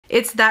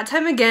It's that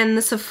time again.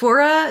 The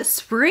Sephora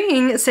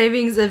Spring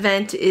Savings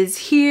event is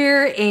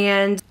here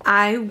and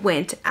I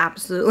went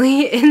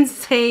absolutely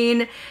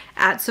insane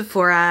at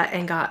Sephora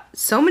and got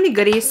so many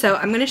goodies. So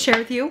I'm gonna share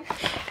with you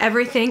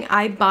everything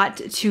I bought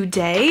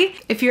today.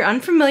 If you're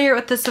unfamiliar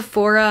with the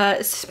Sephora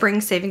Spring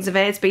Savings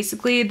event, it's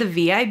basically the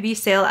VIB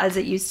sale as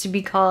it used to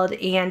be called,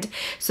 and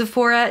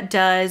Sephora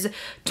does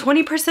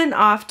 20%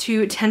 off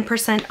to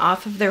 10%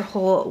 off of their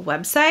whole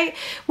website,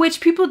 which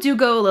people do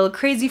go a little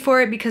crazy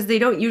for it because they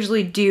don't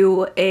usually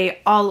do a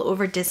all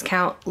over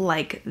discount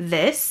like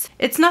this.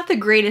 It's not the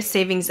greatest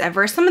savings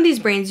ever. Some of these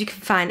brands you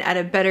can find at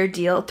a better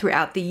deal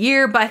throughout the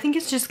year, but I think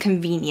it's just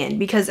convenient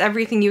because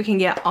everything you can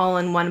get all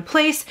in one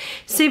place,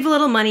 save a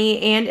little money,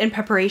 and in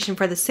preparation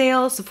for the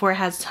sale, Sephora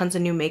has tons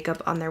of new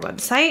makeup on their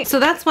website. So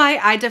that's why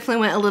I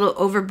definitely went a little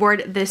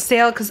overboard this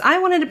sale because I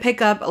wanted to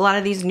pick up a lot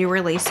of these new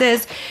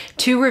releases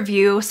to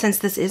review since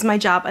this is my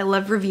job. I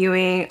love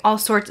reviewing all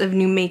sorts of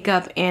new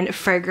makeup and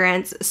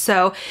fragrance.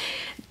 So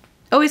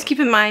always keep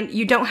in mind,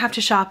 you don't have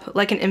to shop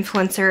like an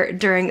influencer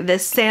during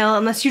this sale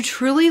unless you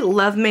truly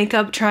love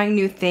makeup, trying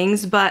new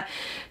things, but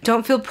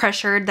don't feel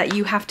pressured that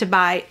you have to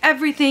buy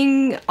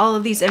everything all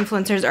of these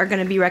influencers are going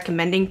to be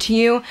recommending to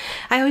you.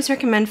 I always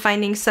recommend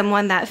finding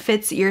someone that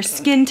fits your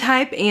skin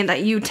type and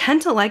that you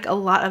tend to like a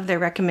lot of their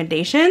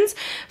recommendations.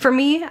 For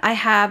me, I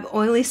have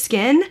oily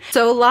skin,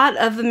 so a lot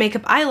of the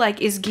makeup I like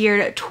is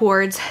geared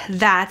towards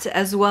that,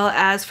 as well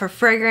as for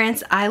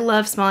fragrance. I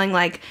love smelling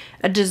like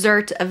a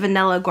dessert, a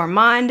vanilla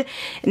gourmand,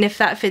 and if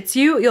that fits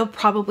you, you'll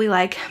probably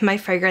like my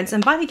fragrance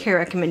and body care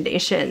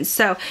recommendations.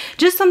 So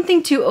just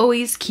something to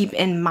always keep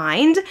in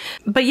mind.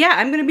 But yeah,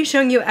 I'm going to be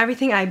showing you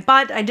everything I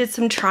bought. I did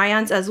some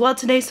try-ons as well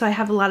today, so I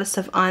have a lot of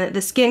stuff on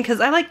the skin because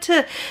I like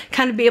to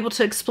kind of be able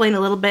to explain a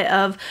little bit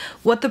of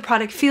what the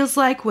product feels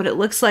like, what it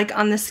looks like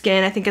on the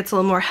skin. I think it's a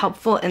little more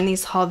helpful in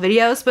these haul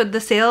videos, but the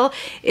sale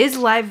is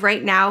live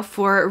right now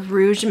for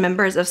Rouge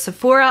members of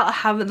Sephora. I'll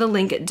have the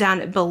link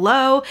down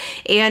below,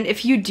 and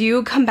if you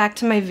do come back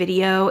to my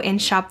video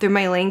and shop through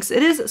my links,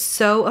 it is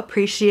so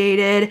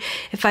appreciated.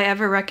 If I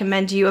ever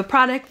recommend you a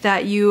product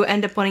that you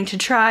end up wanting to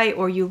try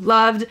or you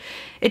loved,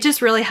 it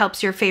just really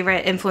helps your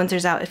favorite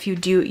influencers out if you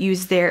do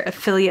use their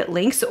affiliate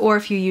links or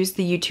if you use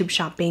the YouTube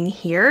shopping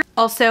here.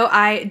 Also,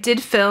 I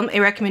did film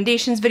a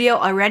recommendations video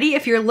already.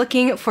 If you're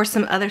looking for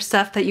some other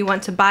stuff that you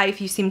want to buy,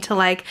 if you seem to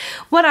like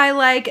what I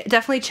like,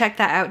 definitely check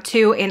that out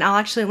too. And I'll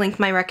actually link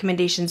my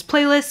recommendations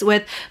playlist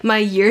with my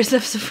years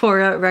of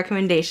Sephora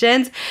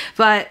recommendations.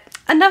 But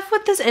enough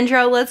with this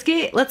intro, let's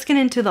get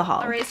into the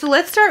haul. Alright, so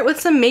let's start with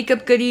some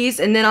makeup goodies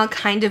and then I'll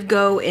kind of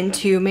go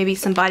into maybe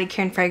some body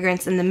care and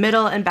fragrance in the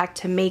middle and back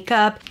to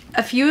makeup.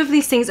 A few of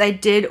these things I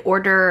did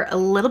order a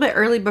little bit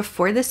early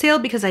before the sale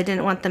because I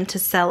didn't want them to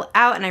sell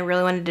out and I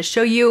really wanted to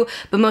show you,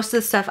 but most of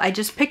the stuff I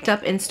just picked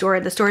up in store.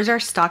 The stores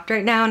are stocked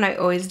right now and I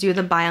always do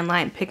the buy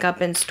online, pick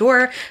up in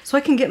store so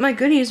I can get my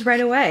goodies right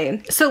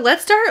away. So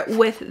let's start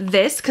with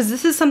this because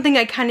this is something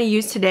I kind of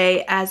used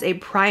today as a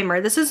primer.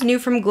 This is new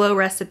from Glow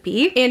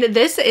Recipe and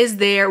this is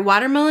their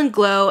Watermelon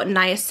Glow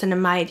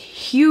Niacinamide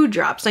Hue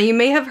Drops. Now you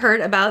may have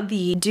heard about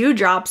the Dew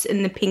Drops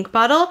in the pink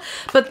bottle,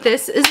 but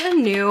this is a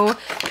new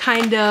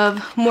kind of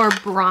more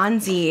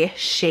bronzy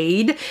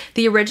shade.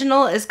 The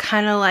original is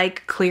kind of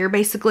like clear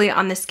basically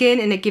on the skin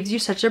and it gives you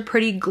such a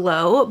pretty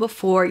glow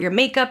before your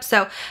makeup.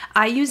 So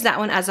I use that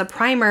one as a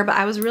primer, but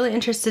I was really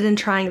interested in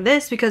trying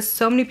this because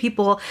so many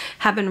people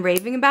have been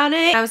raving about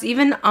it. I was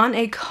even on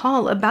a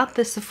call about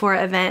the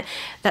Sephora event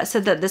that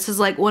said that this is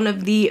like one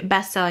of the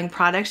best-selling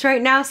products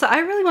right now. So I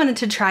really wanted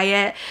to try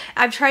it.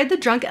 I've tried the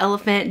Drunk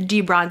Elephant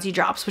De-Bronzy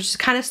Drops, which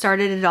kind of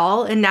started it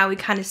all, and now we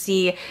kind of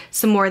see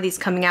some more of these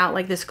coming out,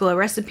 like this Glow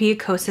Recipe.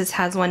 Kosas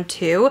has one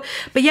too.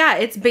 But yeah,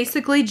 it's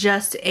basically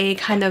just a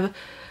kind of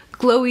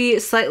glowy,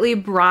 slightly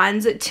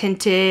bronze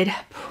tinted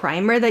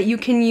primer that you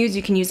can use.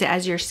 You can use it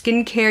as your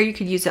skincare. You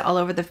could use it all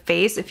over the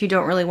face if you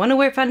don't really want to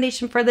wear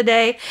foundation for the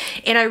day.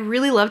 And I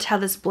really loved how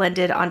this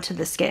blended onto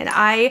the skin.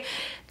 I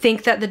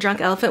think that the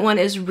Drunk Elephant one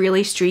is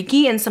really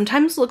streaky and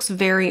sometimes looks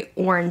very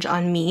orange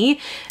on me.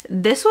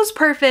 This was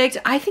perfect.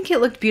 I think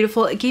it looked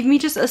beautiful. It gave me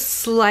just a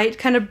slight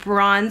kind of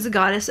bronze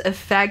goddess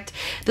effect.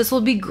 This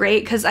will be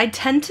great because I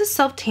tend to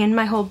self-tan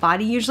my whole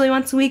body usually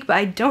once a week, but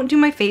I don't do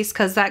my face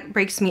because that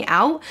breaks me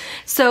out.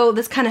 So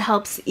this kind of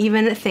helps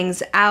even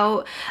things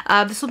out.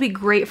 This will be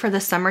great for the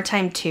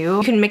summertime too.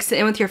 You can mix it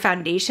in with your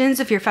foundations.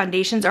 If your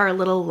foundations are a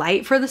little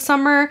light for the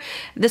summer,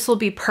 this will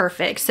be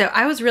perfect. So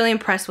I was really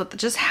impressed with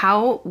just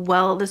how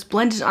well this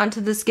blended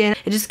onto the skin.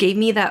 It just gave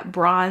me that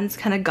bronze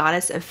kind of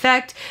goddess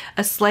effect,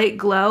 a slight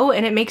glow,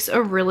 and it makes a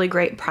really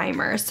great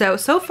primer. So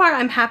far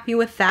I'm happy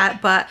with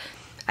that, but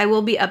I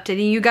will be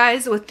updating you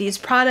guys with these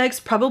products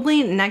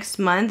probably next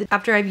month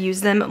after I've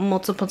used them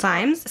multiple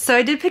times. So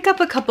I did pick up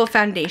a couple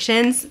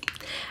foundations.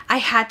 I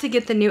had to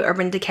get the new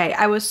Urban Decay.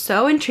 I was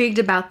so intrigued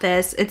about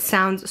this. It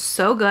sounds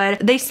so good.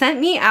 They sent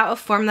me out a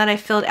form that I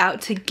filled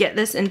out to get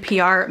this in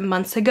PR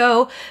months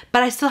ago,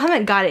 but I still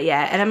haven't got it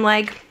yet. And I'm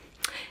like,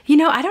 You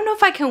know, I don't know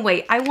if I can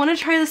wait. I want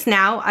to try this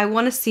now. I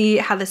want to see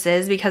how this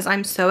is because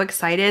I'm so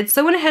excited.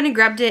 So I went ahead and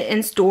grabbed it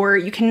in store.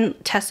 You can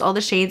test all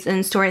the shades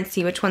in store and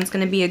see which one's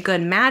going to be a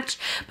good match.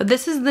 But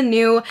this is the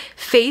new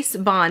Face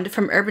Bond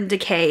from Urban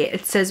Decay.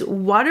 It says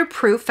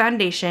waterproof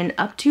foundation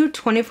up to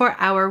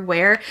 24-hour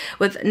wear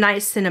with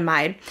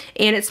niacinamide.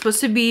 And it's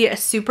supposed to be a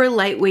super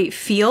lightweight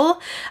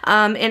feel.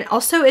 And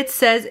also it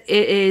says it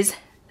is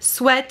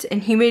sweat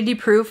and humidity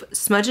proof,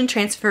 smudge and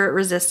transfer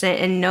resistant,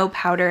 and no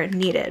powder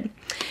needed.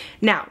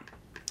 Now,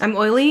 I'm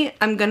oily,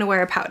 I'm gonna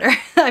wear a powder.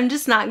 I'm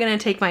just not gonna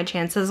take my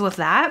chances with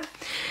that.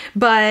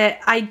 But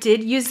I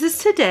did use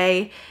this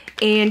today,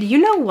 and you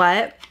know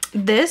what?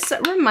 This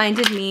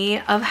reminded me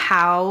of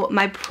how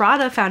my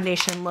Prada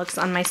foundation looks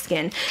on my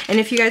skin. And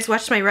if you guys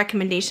watched my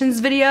recommendations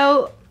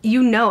video,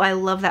 you know I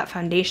love that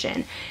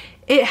foundation.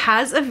 It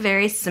has a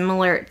very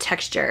similar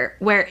texture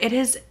where it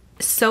is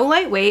so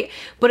lightweight,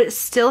 but it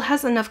still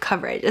has enough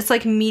coverage. It's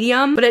like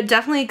medium, but it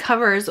definitely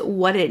covers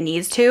what it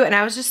needs to. And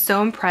I was just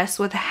so impressed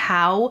with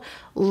how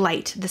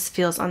light this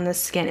feels on the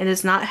skin. It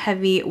is not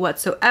heavy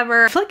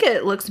whatsoever. I feel like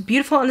it looks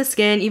beautiful on the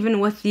skin,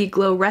 even with the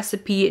Glow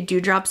Recipe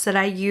dewdrops that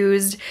I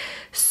used.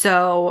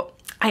 So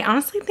I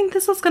honestly think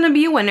this is gonna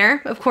be a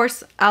winner. Of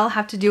course, I'll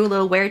have to do a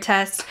little wear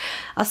test.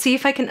 I'll see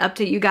if I can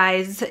update you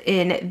guys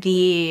in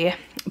the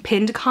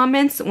pinned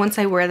comments once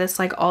I wear this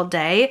like all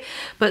day.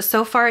 But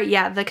so far,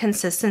 yeah, the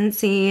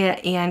consistency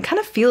and kind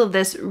of feel of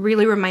this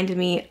really reminded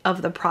me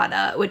of the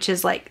Prada, which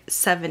is like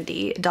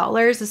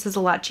 $70. This is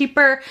a lot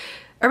cheaper.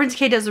 Urban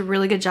Decay does a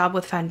really good job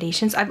with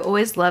foundations. I've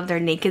always loved their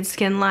Naked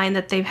Skin line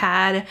that they've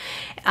had.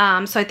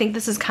 So I think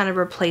this is kind of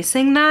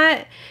replacing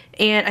that.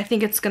 And I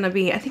think it's gonna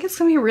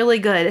be really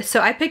good.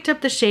 So I picked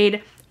up the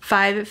shade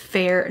 5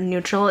 Fair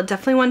Neutral.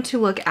 Definitely one to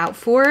look out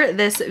for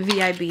this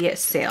VIB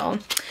sale.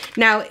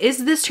 Now,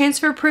 is this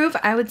transfer proof?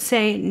 I would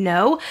say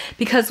no,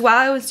 because while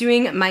I was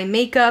doing my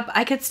makeup,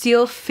 I could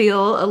still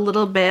feel a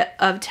little bit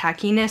of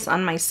tackiness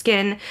on my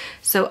skin.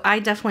 So I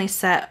definitely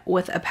set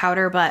with a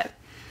powder, but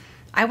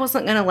I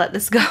wasn't gonna let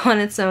this go on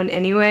its own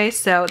anyway,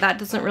 so that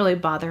doesn't really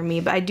bother me.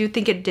 But I do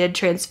think it did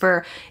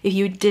transfer if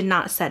you did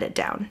not set it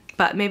down.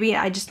 But maybe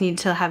I just need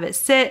to have it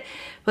sit.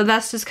 But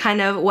that's just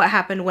kind of what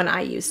happened when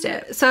I used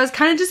it. So I was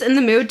kind of just in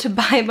the mood to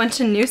buy a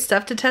bunch of new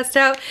stuff to test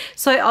out.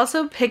 So I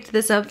also picked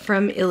this up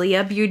from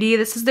Ilia Beauty.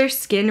 This is their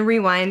Skin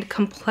Rewind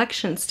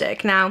Complexion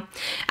Stick. Now,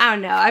 I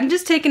don't know. I'm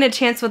just taking a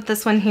chance with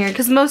this one here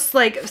because most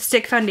like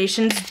stick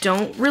foundations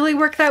don't really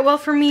work that well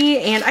for me.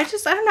 And I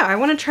don't know. I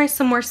want to try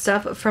some more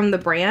stuff from the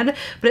brand.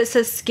 But it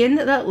says skin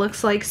that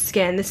looks like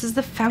skin. This is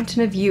the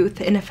Fountain of Youth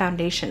in a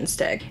foundation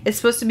stick. It's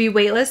supposed to be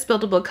weightless,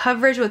 buildable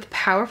coverage with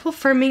powerful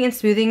firming and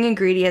smoothing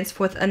ingredients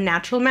with a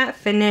natural matte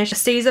finish. It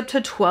stays up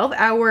to 12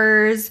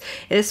 hours.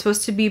 It is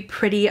supposed to be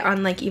pretty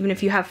on like even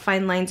if you have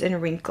fine lines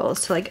and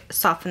wrinkles to like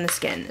soften the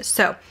skin.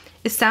 So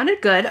it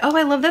sounded good. Oh,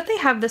 I love that they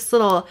have this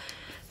little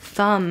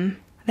thumb.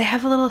 They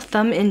have a little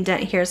thumb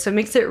indent here, so it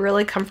makes it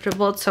really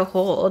comfortable to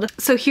hold.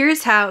 So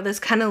here's how this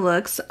kind of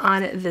looks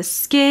on the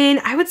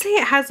skin. I would say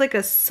it has like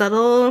a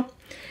subtle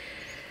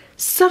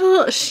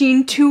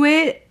sheen to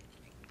it.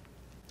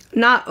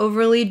 Not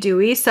overly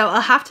dewy, so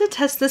I'll have to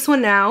test this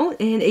one now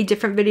in a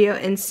different video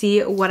and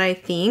see what I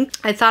think.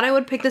 I thought I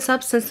would pick this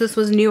up since this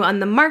was new on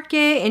the market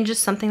and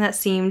just something that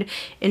seemed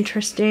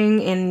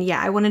interesting, and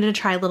yeah, I wanted to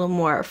try a little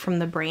more from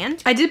the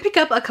brand. I did pick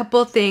up a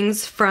couple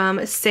things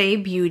from Say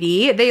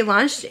Beauty. They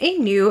launched a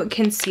new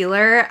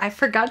concealer. I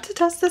forgot to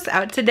test this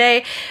out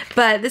today,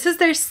 but this is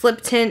their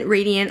Slip Tint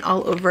Radiant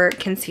All Over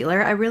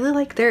Concealer. I really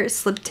like their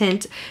Slip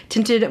Tint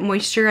Tinted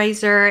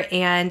Moisturizer,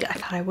 and I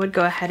thought I would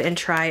go ahead and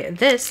try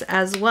this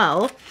as well.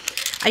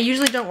 I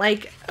usually don't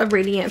like a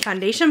radiant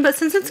foundation, but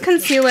since it's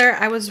concealer,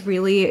 I was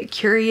really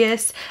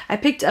curious. I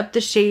picked up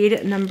the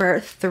shade number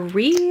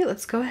 3.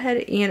 Let's go ahead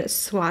and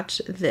swatch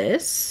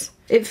this.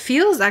 It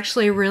feels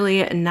actually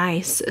really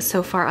nice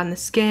so far on the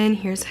skin.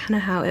 Here's kind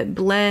of how it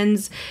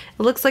blends.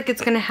 It looks like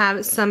it's going to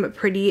have some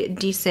pretty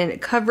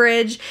decent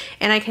coverage,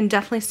 and I can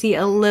definitely see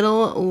a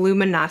little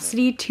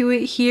luminosity to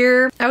it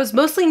here. I was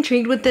mostly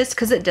intrigued with this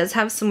because it does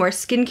have some more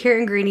skincare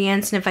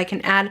ingredients, and if I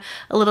can add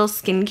a little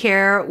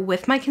skincare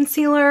with my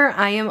concealer,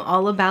 I am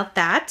all about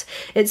that.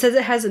 It says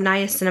it has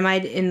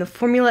niacinamide in the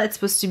formula. It's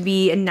supposed to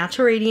be a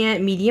natural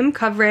radiant, medium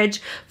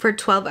coverage for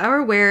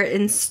 12-hour wear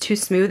and to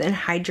smooth and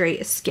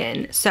hydrate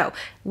skin. So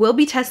we'll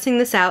be testing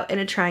this out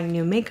and trying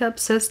new makeup,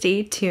 so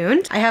stay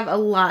tuned. I have a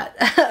lot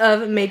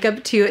of makeup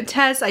to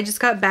test. I just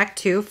got back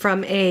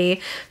from a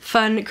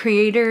fun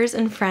creators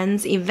and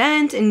friends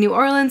event in New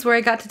Orleans where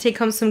I got to take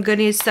home some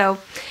goodies, so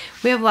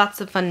we have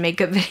lots of fun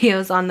makeup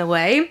videos on the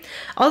way.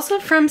 Also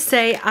from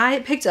Say, I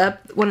picked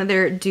up one of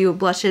their Dew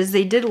blushes.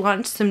 They did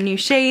launch some new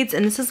shades,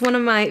 and this is one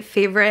of my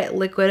favorite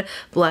liquid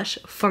blush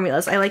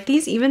formulas. I like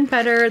these even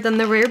better than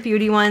the Rare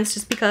Beauty ones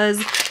just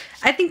because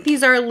I think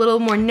these are a little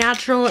more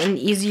natural and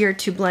easier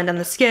to blend on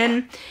the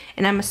skin,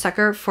 and I'm a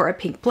sucker for a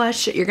pink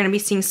blush. You're going to be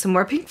seeing some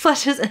more pink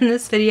blushes in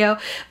this video,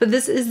 but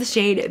this is the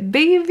shade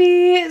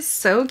Baby.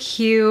 So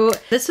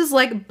cute. This is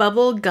like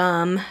bubble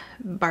gum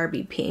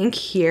Barbie pink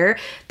here.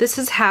 This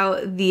is how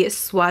the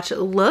swatch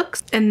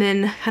looks, and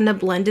then kind of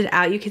blended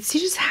out. You can see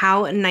just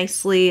how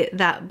nicely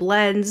that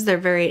blends. They're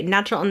very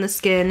natural on the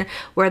skin,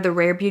 where the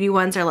Rare Beauty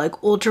ones are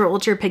like ultra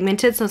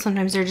pigmented, so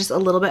sometimes they're just a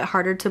little bit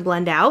harder to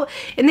blend out.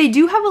 And they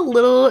do have a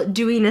little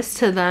dewiness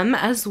to them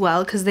as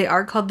well, because they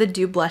are called the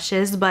dew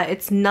blushes, but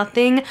it's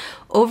nothing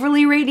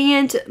overly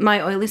radiant.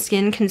 My oily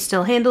skin can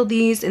still handle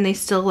these, and they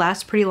still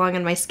last pretty long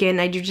on my skin.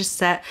 I do just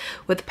set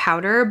with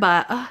powder,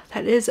 but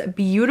that is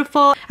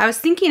beautiful. I was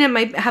thinking it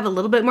might have a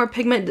little bit more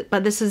pigment,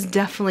 but this is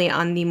definitely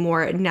on the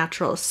more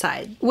natural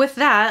side. With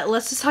that,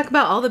 let's just talk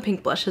about all the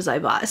pink blushes I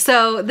bought.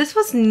 So this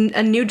was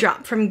a new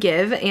drop from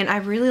Give, and I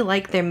really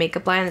like their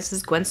makeup line. This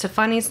is Gwen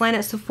Stefani's line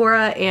at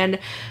Sephora, and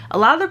a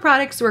lot of the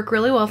products work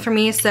really well for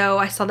me. So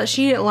I saw that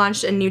she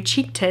launched a new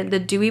cheek tint, the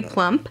Dewy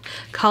Plump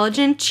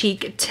Collagen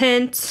Cheek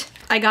Tint.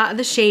 I got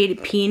the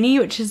shade Peony,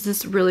 which is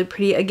this really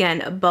pretty, again,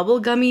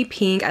 bubblegummy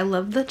pink. I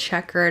love the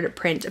checkered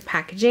print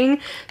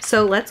packaging.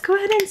 So let's go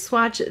ahead and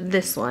swatch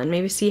this one.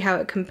 Maybe see how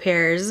it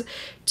compares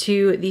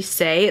to the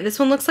Say. This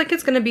one looks like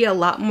it's going to be a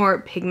lot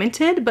more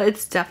pigmented, but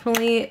it's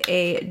definitely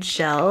a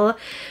gel.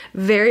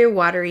 Very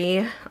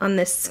watery on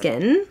this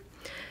skin.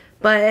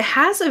 But it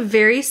has a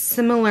very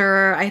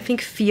similar, I think,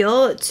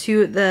 feel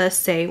to the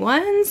Say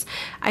ones.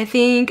 I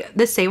think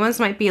the Say ones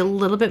might be a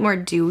little bit more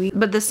dewy,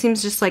 but this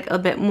seems just like a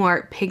bit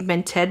more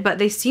pigmented, but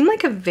they seem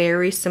like a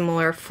very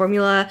similar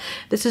formula.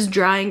 This is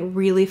drying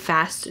really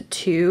fast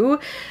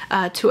too,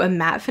 to a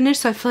matte finish,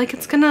 so I feel like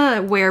it's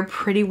gonna wear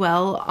pretty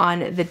well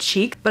on the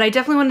cheek. But I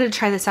definitely wanted to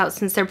try this out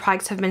since their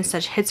products have been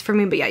such hits for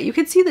me. But yeah, you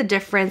can see the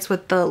difference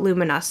with the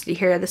luminosity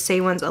here. The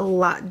Say one's a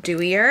lot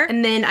dewier.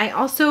 And then I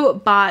also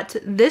bought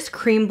this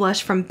cream blush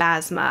from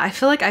Basma. I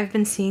feel like I've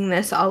been seeing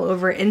this all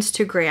over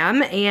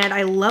Instagram, and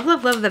I love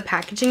the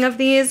packaging of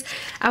these.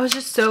 I was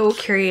just so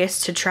curious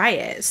to try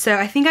it. So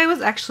I think I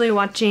was actually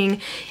watching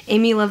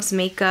Amy Loves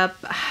Makeup.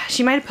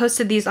 She might have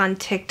posted these on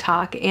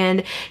TikTok,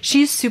 and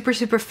she's super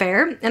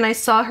fair, and I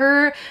saw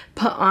her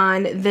put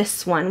on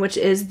this one, which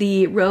is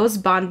the Rose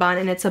Bonbon,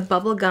 and it's a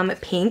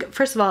bubblegum pink.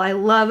 First of all, I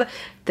love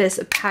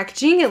this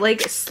packaging. It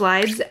like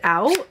slides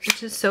out,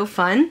 which is so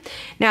fun.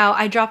 Now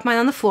I dropped mine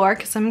on the floor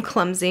because I'm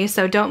clumsy,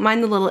 so don't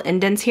mind the little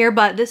indents here,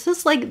 but this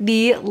is like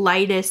the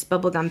lightest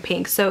bubblegum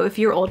pink. So if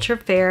you're ultra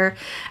fair,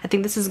 I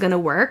think this is gonna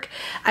work.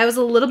 I was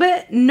a little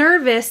bit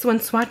nervous when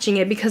swatching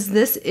it because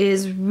this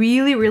is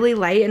really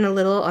light and a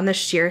little on the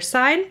sheer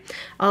side.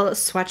 I'll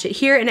swatch it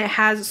here, and it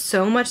has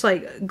so much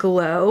like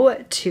glow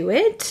to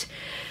it.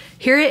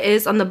 Here it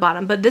is on the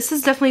bottom, but this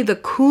is definitely the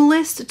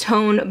coolest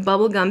tone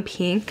bubblegum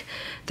pink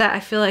that I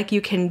feel like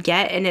you can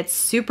get, and it's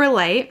super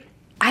light.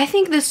 I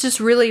think this just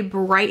really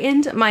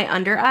brightened my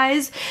under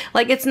eyes.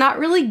 Like, it's not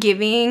really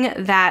giving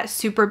that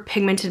super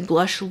pigmented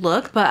blush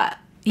look, but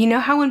you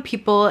know how when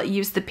people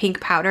use the pink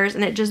powders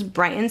and it just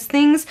brightens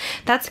things?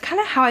 That's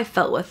kind of how I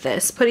felt with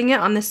this. Putting it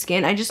on the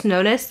skin, I just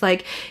noticed,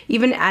 like,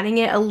 even adding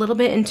it a little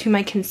bit into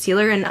my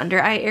concealer and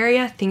under eye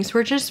area, things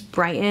were just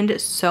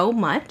brightened so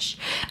much.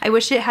 I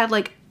wish it had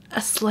like a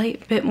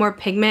slight bit more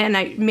pigment,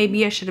 and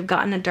maybe I should have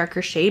gotten a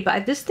darker shade, but I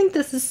just think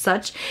this is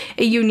such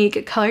a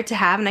unique color to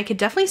have, and I could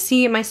definitely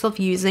see myself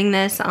using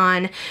this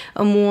on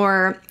a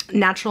more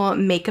natural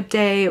makeup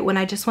day when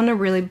I just want to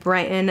really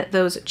brighten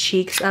those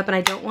cheeks up and I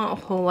don't want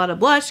a whole lot of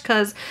blush,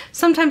 because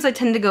sometimes I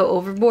tend to go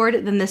overboard.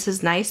 Then this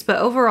is nice, but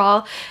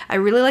overall I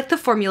really like the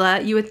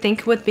formula. You would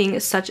think with being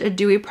such a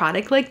dewy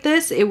product like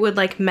this, it would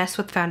like mess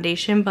with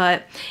foundation,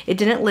 but it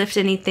didn't lift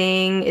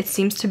anything. It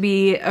seems to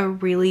be a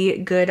really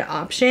good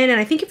option, and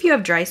I think if you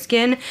have dry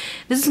skin,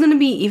 this is going to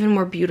be even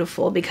more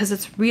beautiful because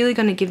it's really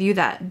going to give you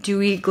that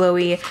dewy,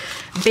 glowy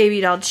baby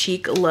doll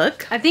cheek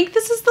look. I think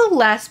this is the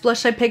last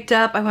blush I picked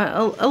up. I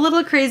went a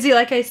little crazy,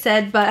 like I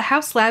said, but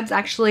House Labs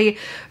actually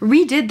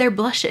redid their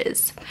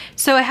blushes.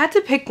 So I had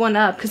to pick one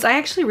up because I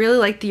actually really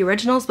like the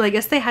originals, but I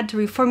guess they had to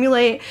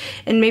reformulate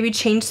and maybe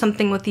change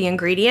something with the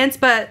ingredients.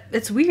 But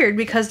it's weird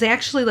because they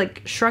actually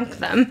like shrunk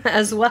them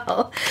as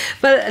well.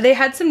 But they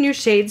had some new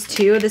shades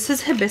too. This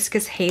is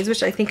Hibiscus Haze,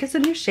 which I think is a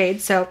new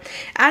shade. So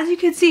as you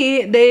can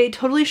see, they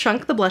totally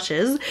shrunk the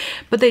blushes,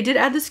 but they did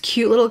add this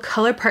cute little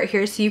color part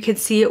here so you can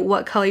see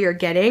what color you're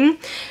getting.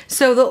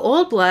 So the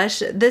old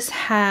blush, this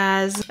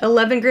has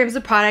 11 grams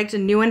of product, a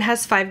new one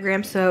has 5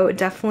 grams, so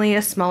definitely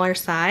a smaller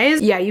size.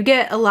 Yeah, you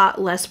get a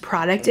lot less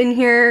product in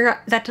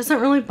here. That doesn't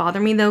really bother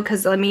me though,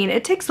 because I mean,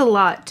 it takes a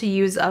lot to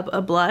use up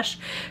a blush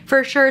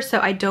for sure, so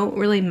I don't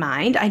really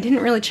mind. I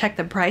didn't really check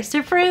the price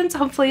difference.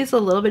 Hopefully it's a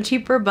little bit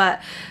cheaper, but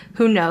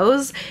who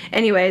knows?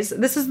 Anyways,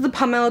 this is the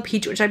Pomelo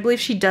Peach, which I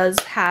believe she does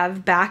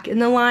have back in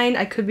the line.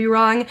 I could be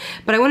wrong,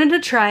 but I wanted to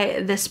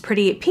try this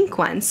pretty pink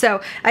one.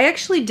 So I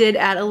actually did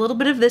add a little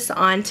bit of this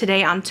on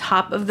today on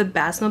top of the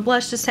Basma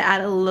blush just to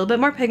add a little bit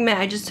more pigment.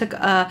 I just took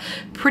a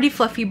pretty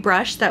fluffy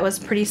brush that was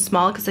pretty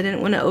small because I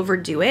didn't want to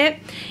overdo it.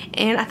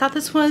 And I thought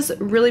this was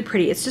really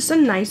pretty. It's just a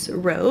nice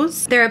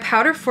rose. They're a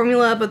powder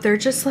formula, but they're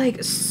just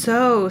like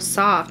so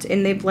soft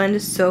and they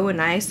blend so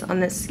nice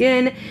on the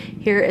skin.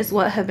 Here is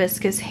what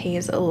Hibiscus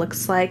Haze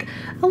looks like,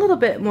 a little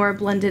bit more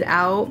blended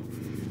out.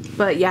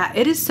 But yeah,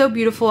 it is so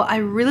beautiful. I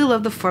really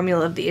love the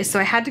formula of these, so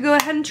I had to go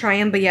ahead and try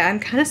them. But yeah, I'm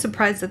kind of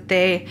surprised that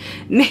they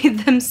made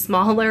them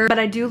smaller. But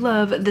I do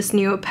love this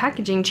new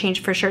packaging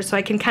change for sure, so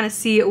I can kind of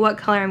see what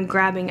color I'm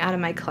grabbing out of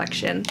my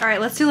collection. All right,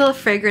 let's do a little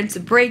fragrance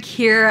break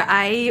here.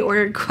 I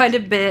ordered quite a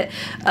bit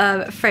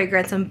of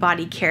fragrance and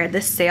body care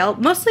this sale,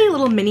 mostly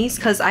little minis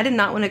because I did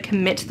not want to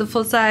commit to the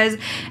full size.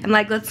 I'm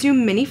like, let's do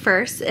mini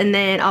first and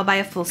then I'll buy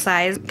a full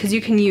size because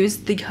you can use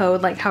the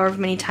code like however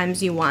many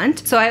times you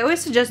want. So I always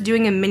suggest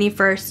doing a mini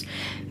first,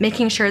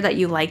 making sure that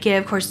you like it.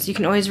 Of course, you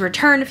can always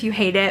return if you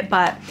hate it,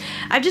 but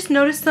I've just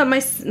noticed that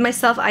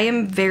myself, I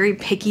am very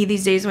picky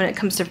these days when it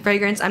comes to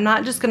fragrance. I'm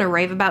not just gonna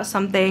rave about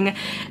something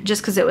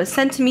just because it was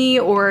sent to me,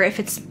 or if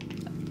it's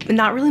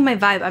not really my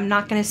vibe, I'm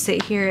not gonna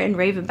sit here and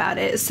rave about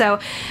it. So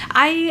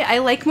I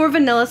like more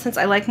vanilla scents,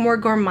 I like more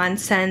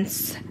gourmand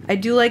scents. I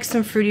do like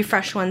some fruity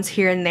fresh ones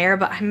here and there,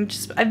 but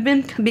I've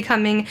been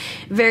becoming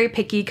very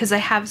picky because I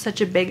have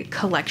such a big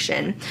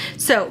collection.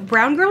 So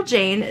Brown Girl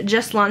Jane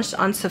just launched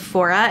on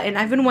Sephora and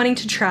I've been wanting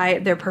to try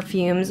their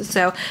perfumes.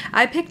 So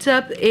I picked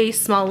up a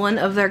small one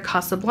of their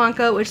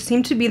Casablanca, which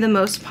seemed to be the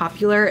most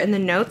popular, and the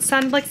notes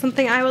sounded like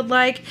something I would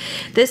like.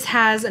 This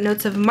has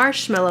notes of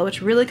marshmallow,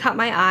 which really caught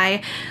my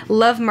eye.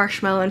 Love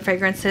marshmallow and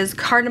fragrances.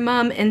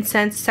 Cardamom,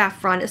 incense,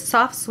 saffron,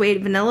 soft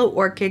suede, vanilla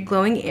orchid,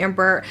 glowing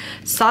amber,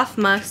 soft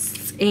musk,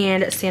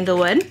 and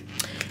sandalwood.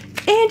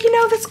 And you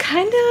know, this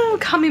kind of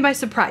caught me by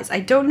surprise.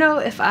 I don't know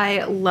if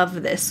I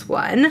love this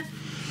one.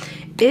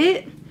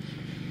 It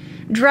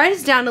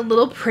dries down a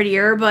little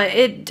prettier,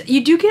 but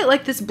you do get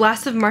like this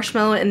blast of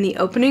marshmallow in the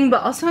opening,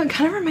 but also it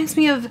kind of reminds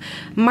me of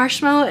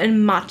marshmallow and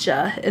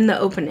matcha in the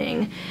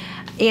opening.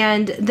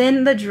 And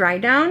then the dry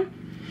down,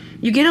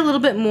 you get a little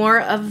bit more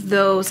of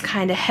those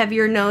kind of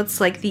heavier notes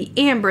like the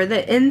amber,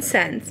 the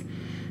incense,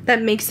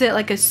 that makes it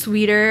like a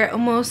sweeter,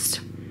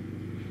 almost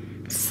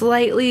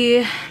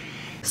slightly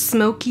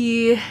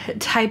smoky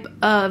type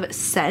of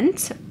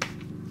scent.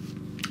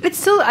 It's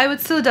still, I would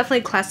still definitely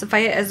classify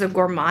it as a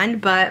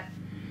gourmand, but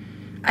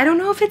I don't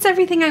know if it's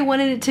everything I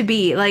wanted it to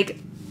be. Like,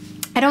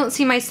 I don't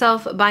see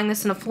myself buying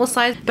this in a full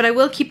size, but I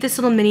will keep this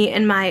little mini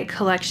in my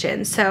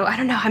collection. So I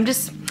don't know,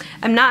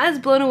 I'm not as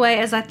blown away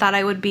as I thought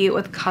I would be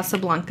with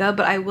Casablanca,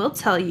 but I will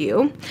tell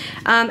you,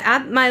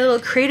 at my little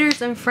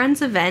Creators and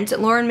Friends event,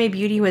 Lauren May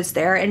Beauty was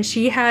there, and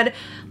she had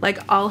like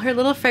all her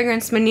little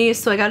fragrance minis,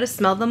 so I got to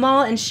smell them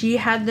all, and she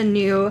had the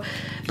new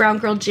Brown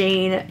Girl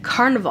Jane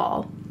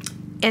Carnival.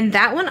 And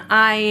that one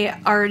I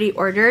already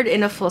ordered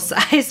in a full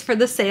size for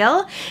the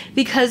sale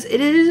because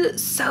it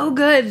is so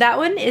good. That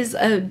one is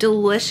a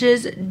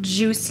delicious,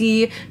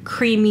 juicy,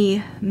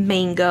 creamy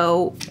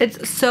mango.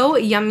 It's so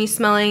yummy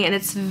smelling and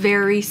it's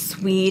very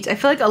sweet. I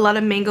feel like a lot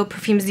of mango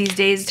perfumes these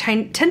days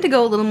tend to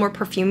go a little more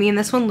perfumey, and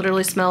this one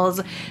literally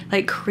smells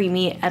like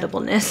creamy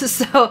edibleness.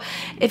 So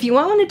if you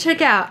want one to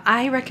check out,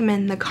 I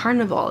recommend the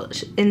Carnival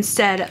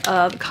instead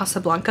of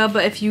Casablanca.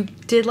 But if you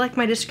did like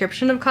my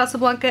description of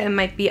Casablanca, it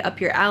might be up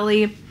your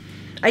alley.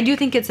 I do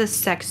think it's a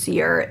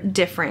sexier,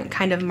 different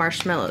kind of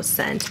marshmallow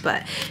scent,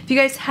 but if you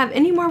guys have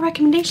any more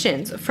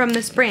recommendations from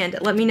this brand,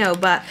 let me know.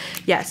 But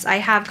yes, I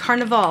have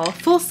Carnival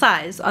full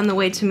size on the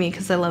way to me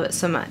because I love it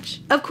so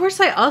much. Of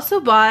course, I also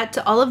bought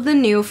all of the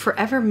new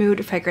Forever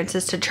Mood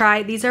fragrances to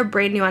try. These are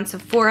brand new on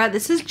Sephora.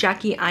 This is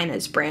Jackie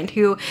Aina's brand,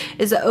 who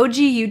is an OG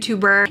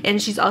YouTuber,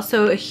 and she's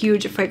also a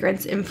huge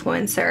fragrance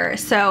influencer.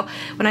 So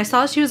when I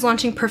saw she was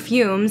launching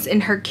perfumes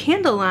in her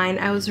candle line,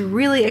 I was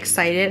really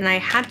excited, and I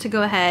had to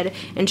go ahead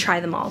and try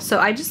them all. So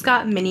I just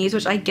got minis,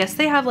 which I guess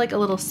they have like a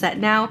little set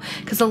now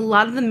because a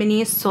lot of the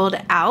minis sold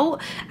out.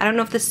 I don't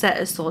know if the set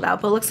is sold out,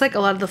 but it looks like a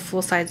lot of the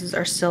full sizes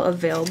are still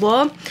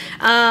available.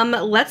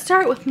 Let's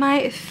start with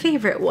my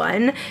favorite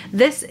one.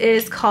 This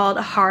is called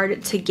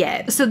Hard to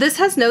Get. So this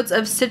has notes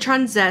of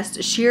citron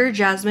zest, sheer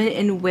jasmine,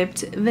 and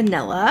whipped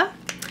vanilla.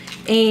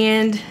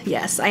 And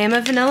yes, I am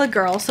a vanilla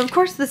girl, so of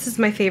course this is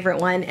my favorite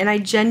one, and I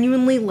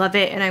genuinely love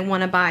it, and I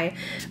want to buy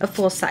a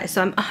full size.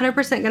 So I'm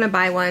 100% gonna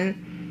buy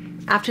one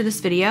after this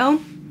video.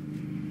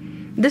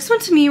 This one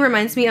to me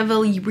reminds me of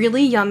a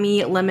really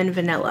yummy lemon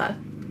vanilla.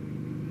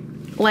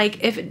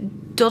 Like if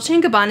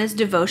Dolce & Gabbana's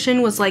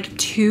Devotion was like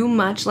too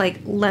much like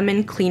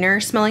lemon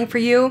cleaner smelling for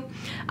you,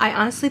 I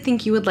honestly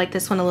think you would like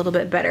this one a little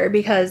bit better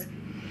because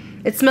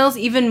it smells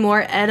even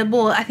more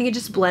edible. I think it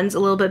just blends a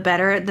little bit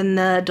better than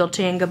the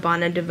Dolce &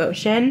 Gabbana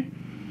Devotion.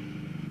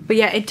 But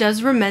yeah, it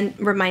does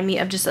remind me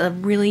of just a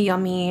really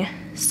yummy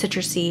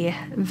citrusy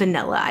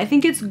vanilla. I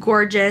think it's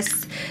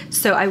gorgeous,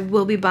 so I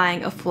will be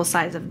buying a full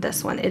size of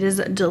this one. It is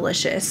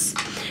delicious.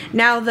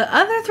 Now the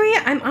other three,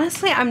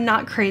 I'm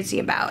not crazy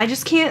about.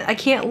 I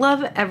can't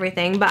love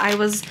everything, but I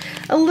was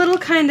a little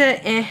kind of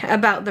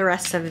about the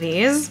rest of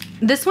these.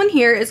 This one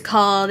here is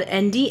called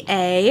NDA,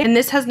 and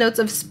this has notes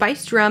of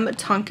spiced rum,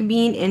 tonka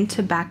bean, and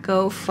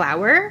tobacco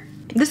flower.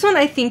 This one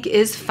I think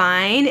is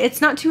fine.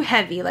 It's not too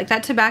heavy. Like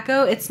that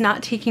tobacco, it's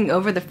not taking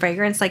over the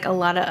fragrance like a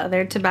lot of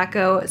other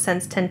tobacco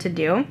scents tend to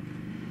do.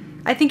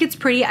 I think it's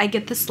pretty. I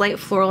get the slight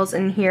florals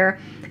in here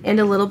and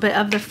a little bit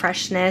of the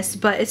freshness,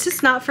 but it's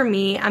just not for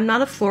me. I'm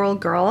not a floral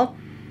girl.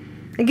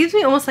 It gives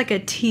me almost like a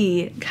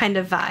tea kind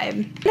of vibe.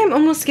 And I'm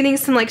almost getting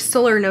some like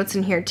solar notes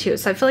in here too,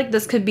 so I feel like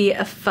this could be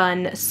a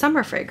fun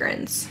summer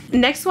fragrance.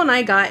 Next one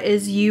I got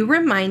is You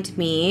Remind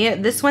Me.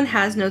 This one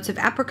has notes of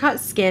apricot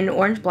skin,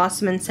 orange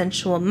blossom, and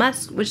sensual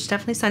musk, which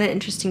definitely sounded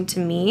interesting to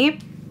me.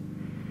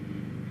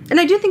 And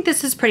I do think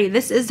this is pretty.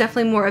 This is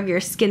definitely more of your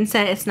skin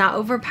scent. It's not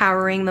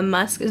overpowering. The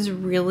musk is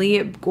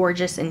really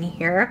gorgeous in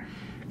here.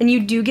 And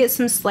you do get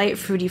some slight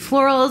fruity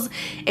florals.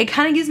 It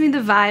kind of gives me the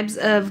vibes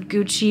of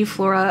Gucci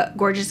Flora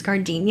Gorgeous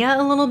Gardenia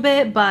a little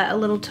bit, but a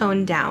little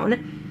toned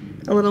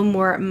down, a little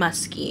more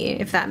musky,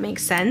 if that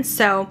makes sense.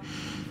 So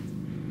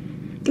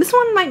this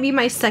one might be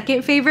my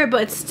second favorite,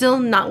 but it's still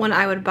not one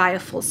I would buy a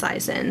full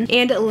size in.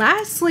 And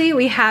lastly,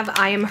 we have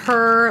I Am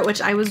Her,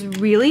 which I was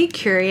really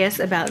curious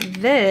about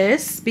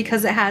this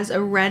because it has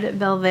a red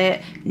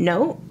velvet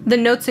note. The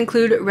notes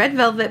include red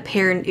velvet,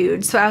 pear, and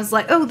oud. So I was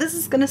like, oh, this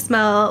is gonna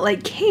smell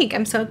like cake.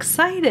 I'm so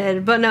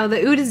excited. But no,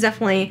 the oud is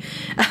definitely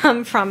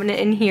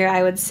prominent in here,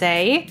 I would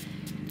say.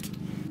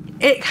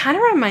 It kind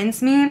of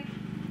reminds me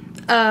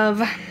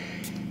of,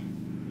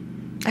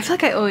 I feel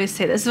like I always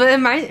say this, but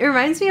it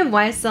reminds me of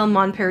YSL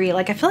Mon Paris.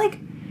 Like, I feel like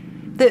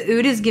the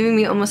oud is giving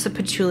me almost a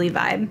patchouli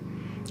vibe.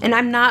 And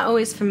I'm not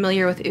always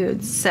familiar with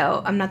ouds,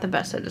 so I'm not the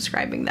best at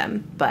describing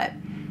them. But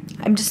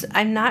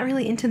I'm not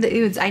really into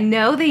the ouds. I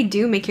know they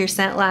do make your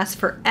scent last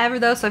forever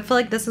though, so I feel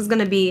like this is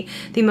gonna be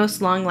the most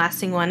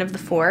long-lasting one of the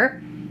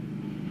four.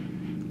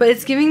 But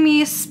it's giving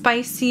me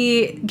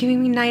spicy,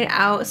 giving me night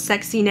out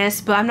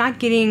sexiness, but I'm not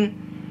getting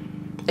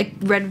like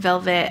red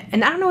velvet.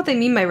 And I don't know what they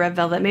mean by red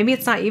velvet. Maybe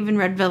it's not even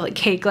red velvet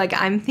cake like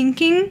I'm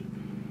thinking.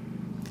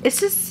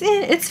 It's just,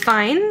 it's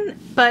fine,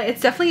 but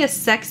it's definitely a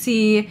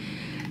sexy,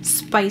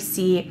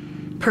 spicy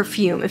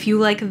perfume. If you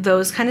like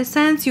those kind of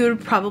scents, you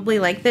would probably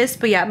like this.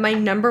 But yeah, my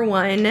number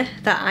one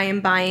that I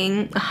am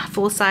buying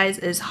full size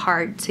is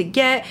hard to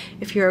get.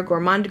 If you're a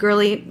gourmand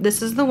girly,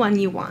 this is the one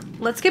you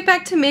want. Let's get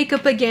back to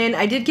makeup again.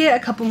 I did get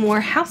a couple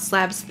more Haus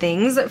Labs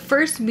things.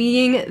 First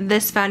being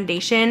this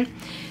foundation.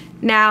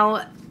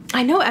 Now,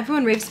 I know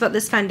everyone raves about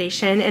this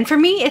foundation, and for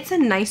me it's a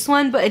nice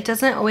one, but it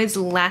doesn't always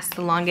last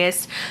the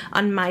longest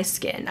on my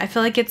skin. I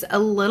feel like it's a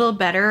little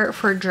better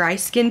for dry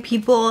skin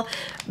people,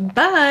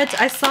 but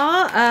I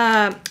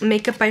saw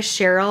Makeup by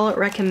Cheryl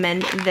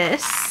recommend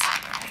this,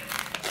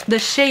 the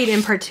shade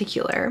in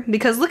particular,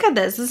 because look at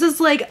this. This is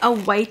like a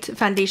white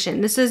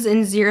foundation. This is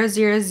in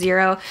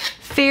 000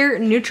 Fair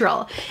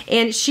Neutral,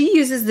 and she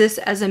uses this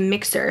as a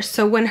mixer.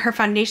 So when her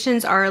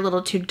foundations are a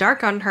little too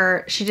dark on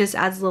her, she just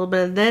adds a little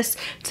bit of this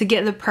to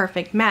get the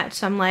perfect match.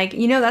 So I'm like,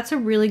 you know, that's a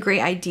really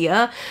great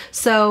idea,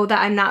 so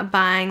that I'm not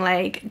buying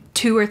like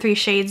 2 or 3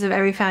 shades of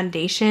every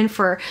foundation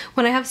for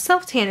when I have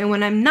self-tan and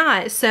when I'm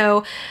not.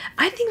 So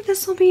I think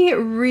this will be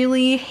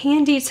really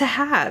handy to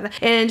have.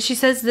 And she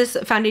says this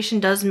foundation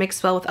does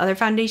mix well with other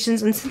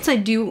foundations, and since I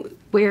do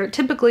wear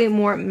typically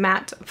more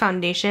matte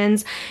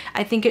foundations,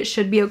 I think it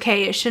should be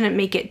okay. It shouldn't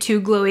make it too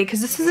glowy,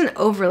 because this isn't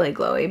overly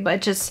glowy, but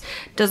it just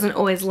doesn't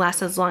always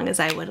last as long as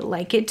I would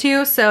like it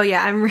to. So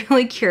yeah, I'm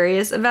really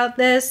curious about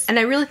this, and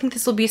I really think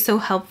this will be so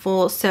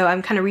helpful. So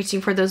I'm kind of reaching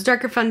for those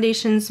darker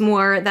foundations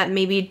more that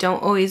maybe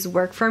don't always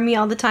work for me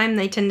all the time.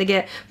 They tend to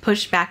get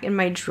pushed back in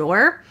my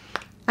drawer.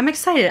 I'm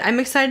excited. I'm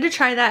excited to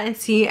try that and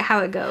see how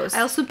it goes.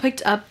 I also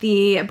picked up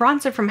the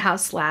bronzer from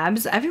Haus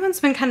Labs. Everyone's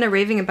been kind of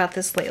raving about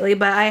this lately,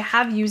 but I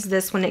have used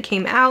this when it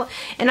came out,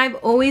 and I've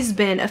always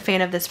been a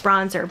fan of this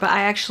bronzer, but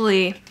I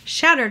actually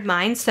shattered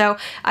mine, so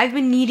I've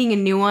been needing a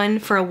new one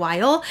for a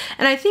while,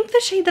 and I think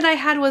the shade that I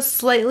had was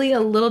slightly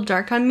a little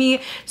dark on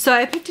me, so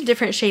I picked a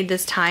different shade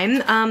this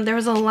time. There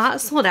was a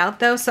lot sold out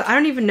though, so I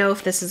don't even know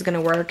if this is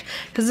gonna work,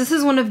 because this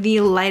is one of the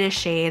lightest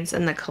shades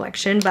in the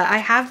collection, but I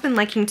have been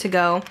liking to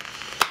go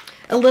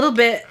a little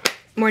bit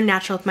more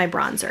natural with my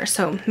bronzer,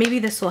 so maybe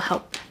this will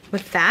help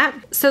with that.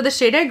 So the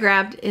shade I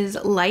grabbed is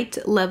Light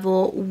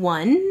Level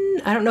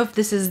 1. I don't know if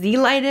this is the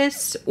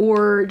lightest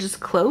or just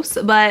close,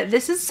 but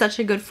this is such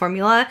a good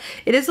formula.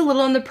 It is a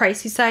little on the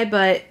pricey side,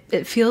 but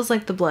it feels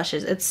like the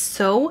blushes. It's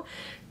so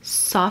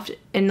soft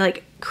and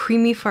like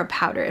creamy for a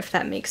powder, if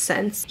that makes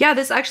sense. Yeah,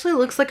 this actually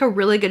looks like a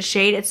really good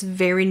shade. It's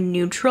very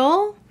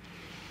neutral.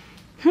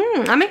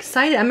 I'm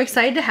excited. I'm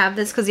excited to have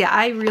this because yeah,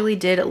 I really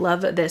did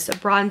love this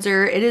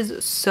bronzer. It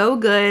is so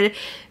good.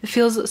 It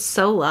feels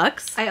so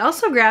luxe. I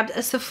also grabbed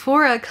a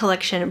Sephora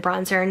collection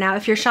bronzer. Now,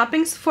 if you're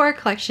shopping Sephora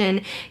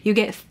collection, you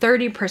get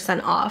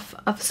 30% off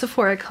of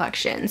Sephora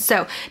collection.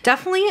 So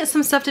definitely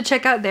some stuff to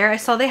check out there. I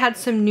saw they had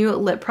some new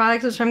lip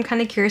products, which I'm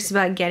kind of curious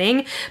about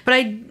getting, but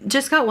I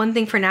just got one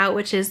thing for now,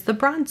 which is the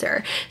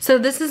bronzer. So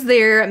this is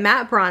their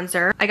matte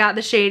bronzer. I got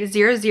the shade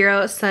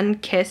 00 Sun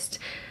Kissed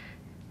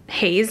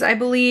Haze, I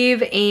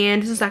believe,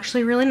 and this is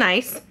actually really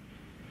nice.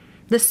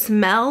 The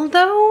smell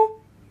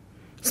though,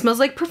 smells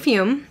like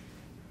perfume.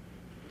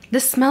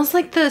 This smells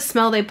like the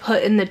smell they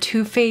put in the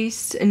Too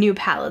Faced new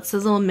palettes,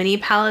 those little mini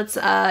palettes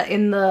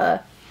in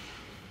the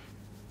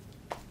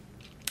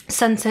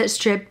Sunset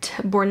Stripped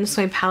Born This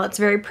Way palette. It's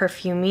very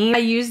perfumey. I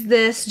used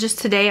this just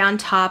today on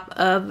top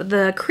of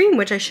the cream,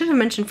 which I should have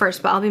mentioned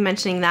first, but I'll be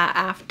mentioning that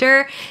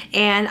after.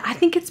 And I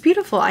think it's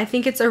beautiful. I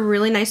think it's a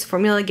really nice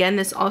formula. Again,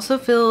 this also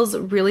feels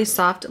really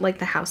soft like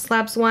the House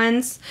Labs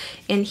ones.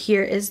 And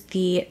here is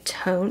the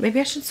tone. Maybe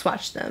I should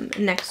swatch them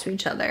next to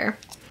each other.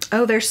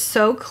 Oh, they're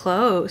so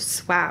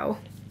close. Wow.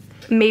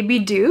 Maybe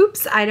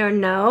dupes, I don't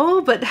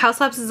know. But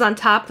House Labs is on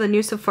top, the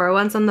new Sephora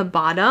one's on the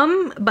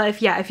bottom. But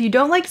if you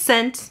don't like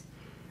scent,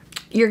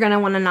 you're gonna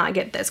want to not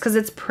get this because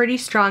it's pretty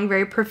strong,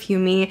 very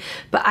perfumey.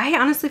 But I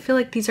honestly feel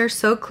like these are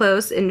so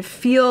close and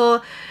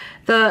feel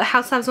the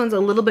House Labs one's a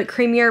little bit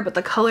creamier, but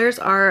the colors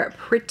are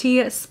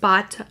pretty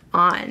spot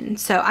on.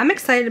 So I'm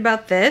excited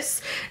about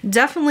this.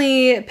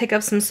 Definitely pick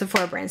up some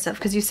Sephora brand stuff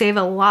because you save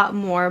a lot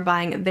more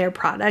buying their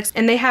products,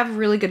 and they have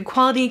really good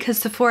quality because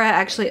Sephora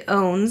actually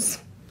owns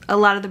a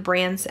lot of the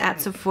brands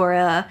at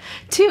Sephora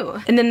too.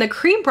 And then the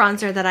cream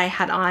bronzer that I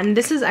had on,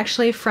 this is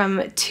actually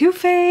from Too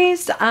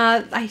Faced.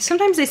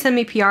 Sometimes they send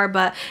me PR,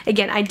 but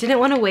again, I didn't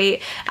want to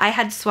wait. I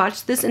had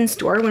swatched this in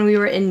store when we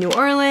were in New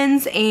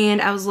Orleans,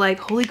 and I was like,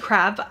 holy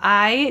crap,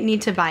 I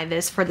need to buy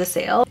this for the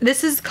sale.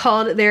 This is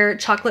called their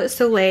Chocolate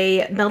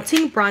Soleil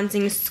Melting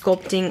Bronzing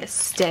Sculpting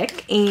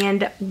Stick,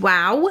 and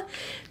wow,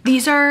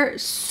 these are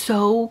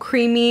so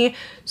creamy,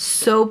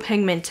 so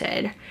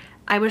pigmented.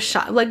 I was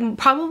shocked. Like,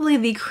 probably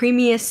the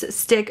creamiest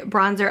stick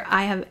bronzer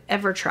I have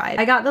ever tried.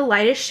 I got the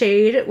lightest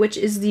shade, which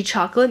is the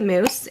Chocolate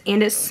Mousse,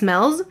 and it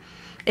smells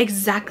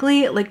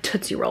exactly like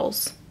Tootsie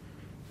Rolls.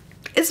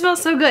 It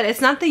smells so good.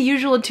 It's not the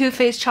usual Too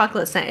Faced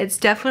chocolate scent. It's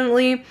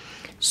definitely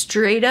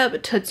straight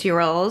up Tootsie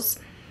Rolls.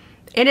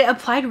 And it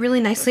applied really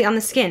nicely on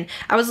the skin.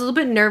 I was a little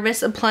bit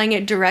nervous applying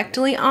it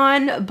directly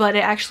on, but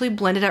it actually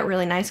blended out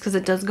really nice because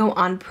it does go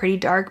on pretty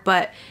dark,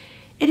 but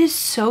it is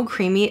so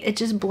creamy. It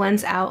just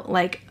blends out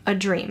like a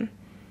dream.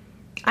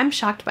 I'm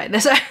shocked by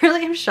this. I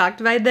really am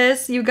shocked by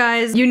this. You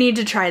guys, you need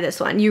to try this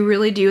one. You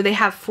really do. They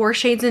have 4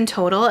 shades in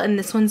total, and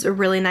this one's a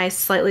really nice,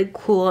 slightly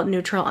cool,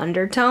 neutral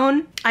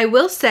undertone. I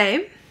will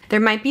say there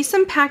might be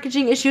some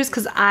packaging issues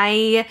because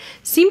I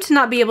seem to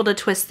not be able to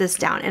twist this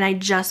down, and I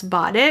just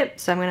bought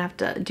it, so I'm gonna have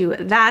to do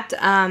that.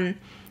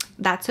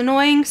 That's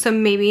annoying, so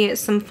maybe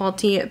some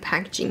faulty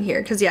packaging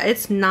here because yeah,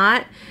 it's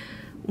not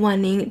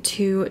wanting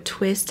to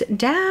twist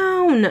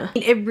down.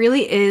 It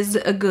really is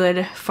a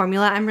good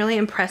formula. I'm really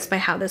impressed by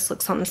how this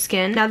looks on the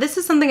skin. Now this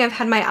is something I've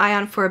had my eye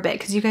on for a bit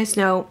because you guys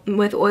know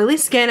with oily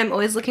skin I'm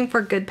always looking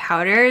for good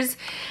powders.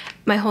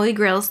 My holy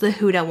grail is the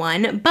Huda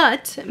one,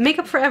 but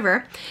Makeup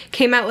Forever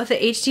came out with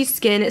a HD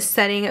Skin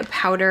Setting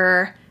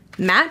Powder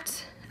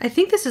Matte. I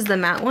think this is the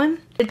matte one.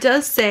 It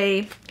does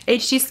say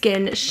HD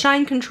Skin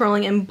Shine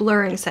Controlling and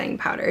Blurring Setting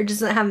Powder. It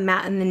doesn't have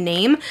matte in the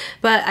name,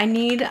 but I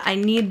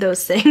need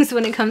those things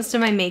when it comes to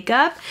my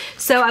makeup.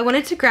 So I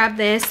wanted to grab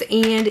this,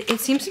 and it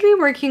seems to be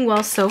working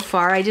well so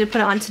far. I did put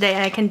it on today,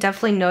 and I can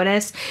definitely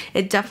notice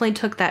it definitely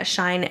took that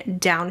shine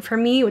down for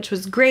me, which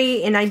was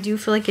great, and I do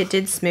feel like it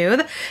did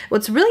smooth.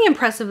 What's really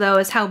impressive though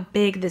is how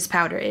big this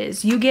powder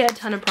is. You get a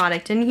ton of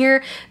product in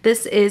here.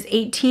 This is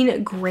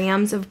 18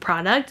 grams of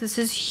product. This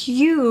is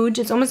huge.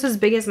 It's almost as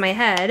big as my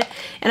head,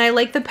 and I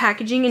like the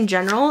packaging in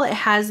general. It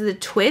has the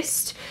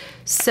twist,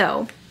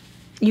 so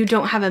you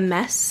don't have a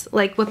mess.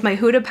 Like with my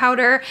Huda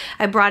powder,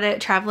 I brought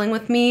it traveling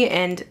with me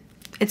and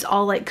it's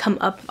all like come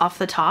up off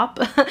the top.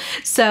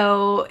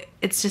 So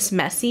it's just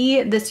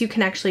messy. This you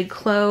can actually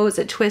close.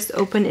 It twists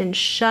open and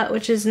shut,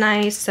 which is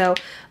nice. So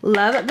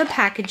love the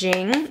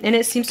packaging, and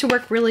it seems to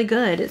work really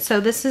good.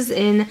 So this is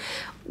in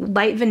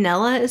Light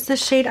Vanilla is the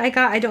shade I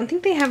got. I don't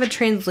think they have a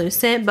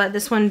translucent, but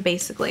this one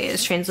basically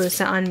is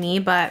translucent on me,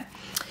 but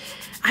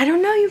I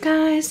don't know, you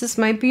guys. This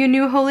might be a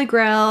new holy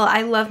grail.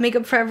 I love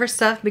Makeup Forever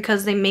stuff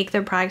because they make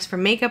their products for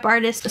makeup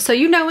artists. So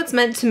you know it's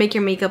meant to make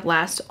your makeup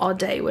last all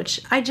day,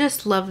 which I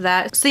just love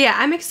that. So yeah,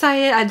 I'm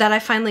excited that I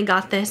finally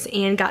got this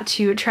and got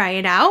to try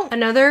it out.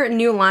 Another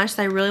new launch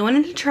that I really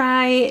wanted to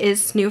try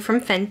is new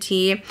from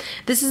Fenty.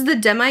 This is the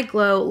Demi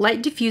Glow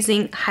Light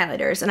Diffusing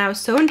Highlighters, and I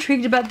was so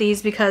intrigued about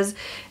these because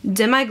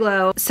Demi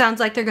Glow sounds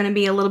like they're going to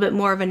be a little bit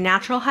more of a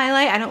natural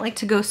highlight. I don't like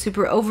to go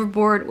super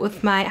overboard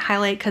with my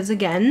highlight because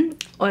again,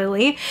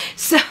 oily.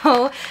 So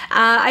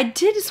I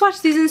did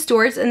swatch these in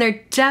stores, and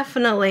they're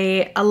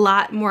definitely a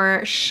lot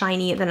more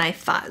shiny than I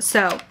thought.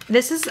 So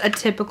this is a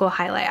typical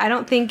highlight. I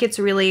don't think it's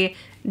really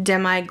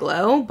Demi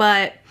Glow,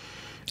 but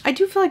I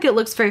do feel like it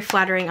looks very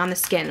flattering on the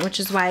skin, which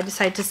is why I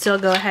decided to still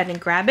go ahead and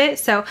grab it.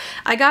 So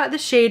I got the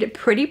shade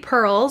Pretty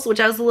Pearls, which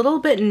I was a little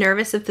bit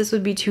nervous if this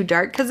would be too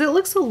dark because it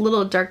looks a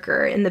little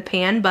darker in the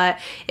pan, but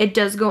it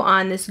does go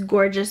on this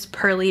gorgeous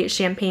pearly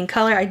champagne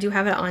color. I do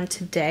have it on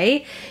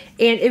today,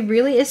 and it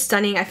really is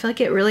stunning. I feel like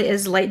it really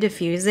is light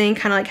diffusing,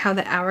 kind of like how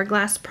the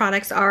Hourglass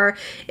products are.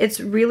 It's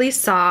really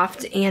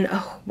soft, and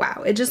oh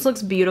wow, it just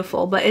looks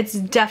beautiful, but it's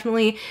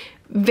definitely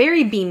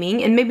very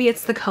beaming, and maybe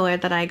it's the color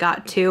that I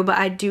got too, but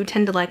I do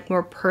tend to like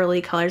more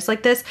pearly colors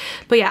like this.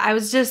 But yeah, I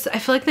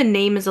feel like the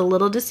name is a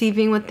little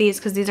deceiving with these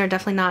because these are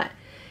definitely not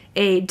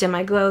a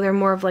demi-glow. They're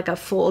more of like a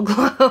full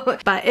glow,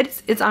 but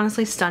it's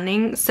honestly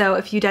stunning. So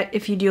if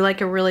you do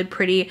like a really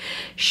pretty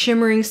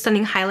shimmering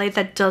stunning highlight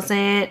that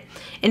doesn't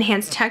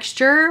enhance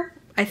texture,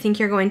 I think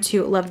you're going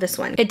to love this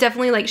one. It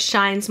definitely like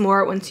shines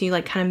more once you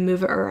like kind of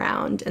move it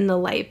around in the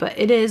light, but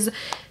it is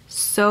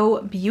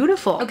so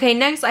beautiful. Okay,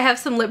 next I have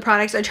some lip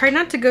products. I try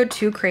not to go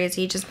too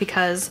crazy just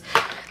because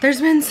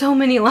there's been so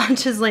many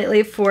launches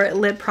lately for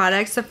lip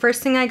products. The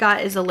first thing I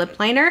got is a lip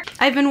liner.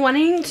 I've been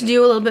wanting to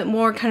do a little bit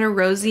more kind of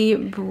rosy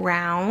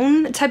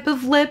brown type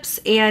of lips,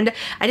 and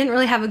I didn't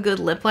really have a good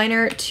lip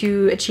liner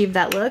to achieve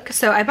that look.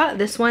 So I bought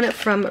this one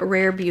from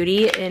Rare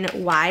Beauty in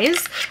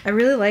Wise. I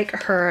really like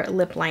her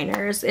lip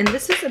liners, and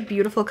this is a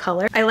beautiful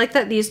color. I like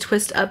that these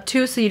twist up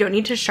too, so you don't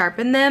need to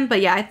sharpen them.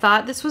 But yeah, I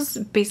thought this was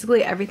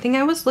basically everything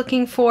I was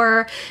looking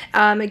for.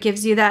 It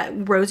gives you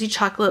that rosy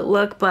chocolate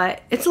look,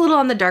 but it's a little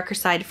on the darker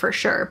side for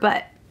sure,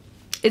 but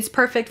it's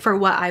perfect for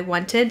what I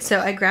wanted, so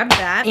I grabbed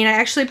that. And I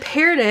actually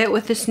paired it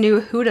with this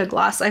new Huda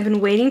gloss. I've been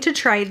waiting to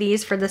try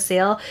these for the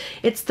sale.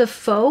 It's the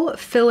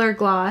Faux Filler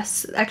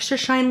Gloss Extra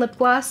Shine Lip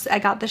Gloss. I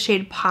got the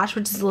shade Posh,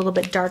 which is a little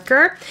bit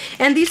darker.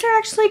 And these are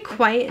actually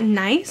quite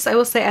nice. I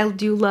will say I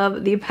do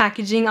love the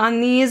packaging on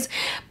these,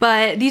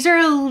 but these are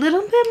a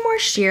little bit more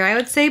sheer, I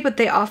would say, but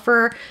they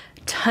offer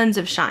tons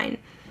of shine.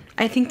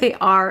 I think they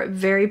are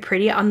very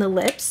pretty on the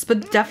lips,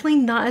 but definitely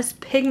not as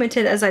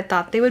pigmented as I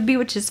thought they would be,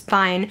 which is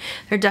fine.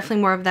 They're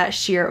definitely more of that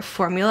sheer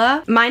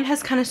formula. Mine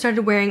has kind of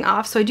started wearing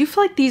off, so I do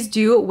feel like these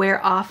do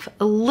wear off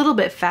a little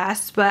bit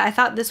fast, but I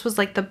thought this was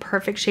like the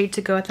perfect shade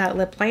to go with that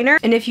lip liner.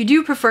 And if you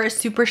do prefer a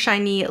super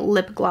shiny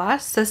lip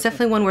gloss, that's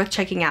definitely one worth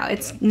checking out.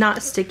 It's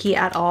not sticky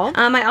at all.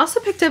 I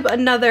also picked up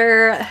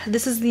another,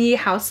 this is the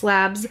Haus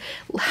Labs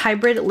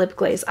Hybrid Lip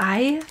Glaze.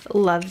 I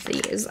love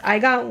these. I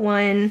got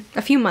one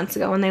a few months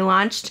ago when they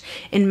launched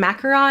in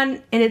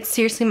macaron, and it's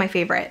seriously my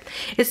favorite.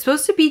 It's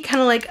supposed to be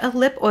kind of like a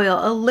lip oil,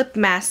 a lip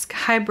mask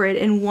hybrid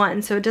in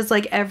one, so it does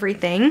like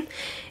everything.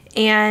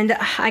 And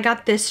I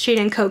got this shade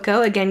in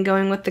Cocoa, again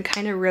going with the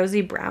kind of rosy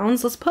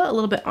browns. Let's put a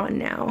little bit on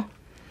now.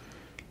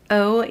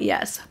 Oh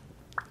yes,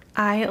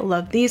 I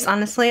love these.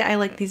 Honestly, I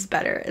like these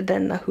better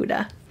than the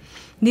Huda.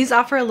 These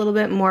offer a little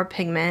bit more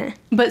pigment,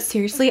 but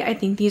seriously, I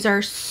think these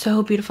are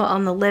so beautiful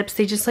on the lips.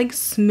 They just like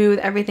smooth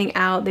everything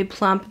out. They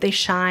plump, they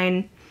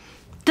shine.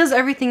 Does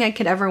everything I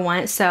could ever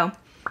want. So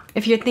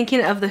if you're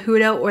thinking of the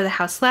Huda or the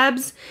Haus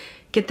Labs,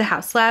 get the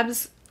Haus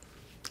Labs.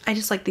 I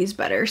just like these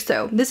better.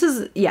 So this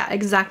is, yeah,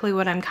 exactly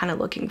what I'm kind of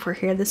looking for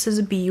here. This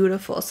is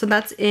beautiful. So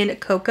that's in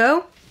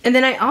Cocoa. And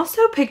then I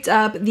also picked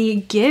up the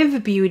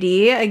Give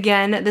Beauty.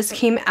 Again, this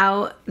came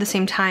out the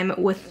same time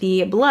with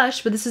the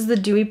blush, but this is the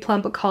Dewy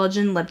Plump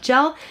Collagen Lip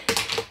Gel.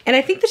 And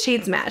I think the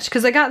shades match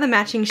because I got the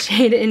matching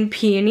shade in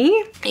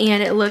Peony,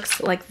 and it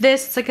looks like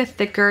this. It's like a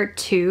thicker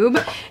tube.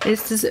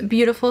 It's this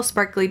beautiful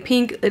sparkly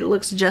pink. It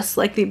looks just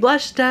like the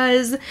blush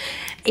does.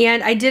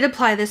 And I did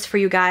apply this for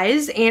you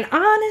guys, and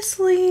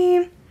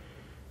honestly,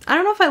 I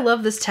don't know if I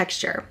love this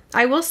texture.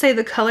 I will say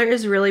the color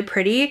is really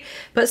pretty,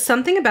 but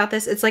something about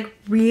this, it's like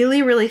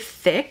really, really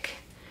thick.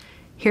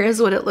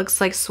 Here's what it looks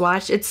like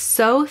swatched. It's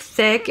so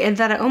thick and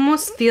that it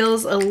almost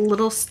feels a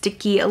little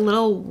sticky, a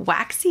little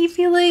waxy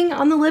feeling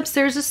on the lips.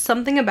 There's just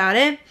something about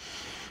it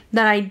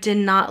that I did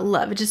not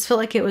love. It just felt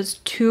like it was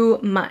too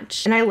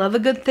much. And I love a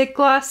good thick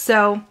gloss,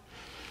 so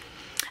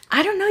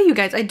I don't know, you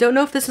guys. I don't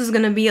know if this is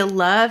gonna be a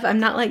love. I'm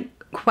not like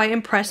quite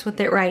impressed with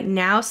it right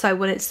now, so I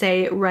wouldn't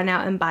say run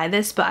out and buy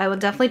this, but I will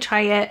definitely try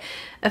it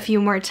a few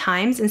more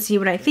times and see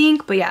what I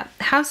think. But yeah,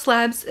 Haus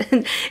Labs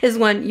is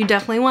one you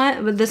definitely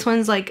want, but this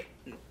one's like,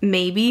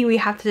 maybe we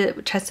have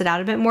to test it out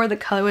a bit more. The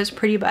color was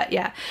pretty, but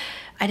yeah,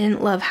 I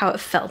didn't love how it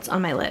felt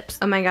on my lips.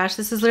 Oh my gosh,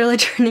 this is literally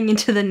turning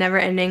into the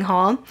never-ending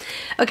haul.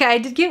 Okay, I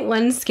did get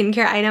one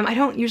skincare item. I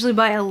don't usually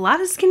buy a lot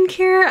of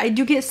skincare. I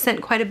do get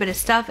sent quite a bit of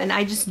stuff, and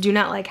I just do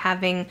not like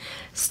having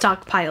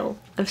stockpile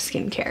of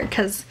skincare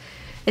because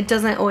it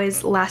doesn't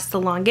always last the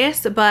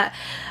longest. But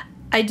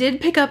I did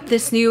pick up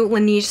this new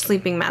Laneige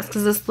sleeping mask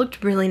because this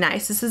looked really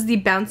nice. This is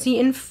the Bouncy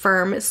and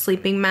Firm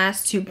sleeping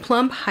mask to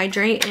plump,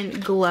 hydrate,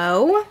 and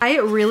glow. I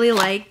really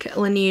like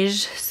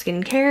Laneige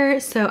skincare,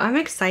 so I'm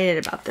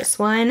excited about this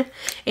one.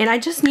 And I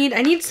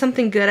need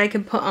something good I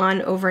can put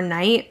on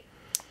overnight.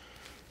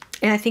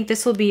 And I think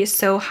this will be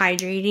so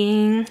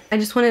hydrating. I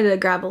just wanted to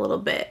grab a little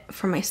bit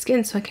for my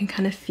skin so I can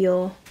kind of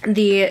feel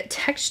the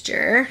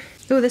texture.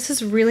 Oh, this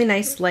is really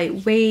nice,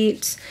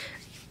 lightweight.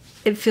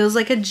 It feels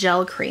like a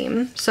gel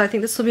cream, so I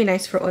think this will be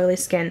nice for oily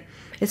skin.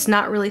 It's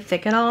not really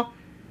thick at all.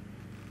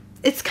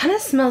 It kind of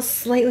smells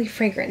slightly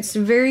fragrant.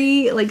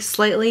 Very like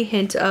slightly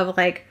hint of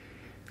like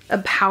a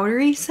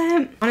powdery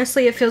scent.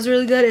 Honestly, it feels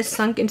really good. It's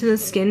sunk into the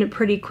skin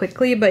pretty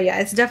quickly, but yeah,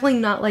 it's definitely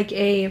not like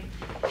a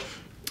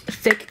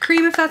thick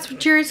cream if that's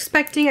what you're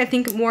expecting. I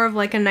think more of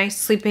like a nice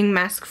sleeping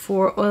mask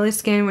for oily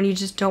skin when you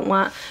just don't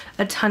want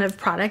a ton of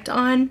product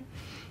on.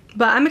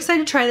 But I'm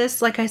excited to try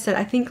this. Like I said,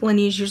 I think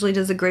Laneige usually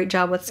does a great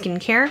job with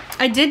skincare.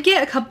 I did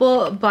get a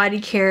couple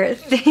body care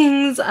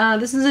things.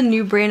 This is a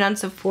new brand on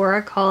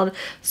Sephora called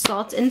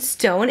Salt and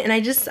Stone, and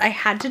I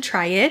had to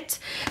try it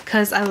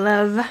because I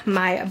love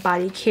my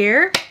body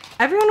care.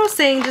 Everyone was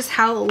saying just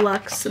how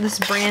luxe this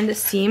brand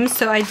seems,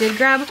 so I did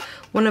grab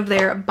one of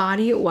their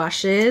body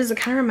washes. It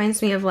kind of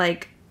reminds me of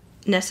like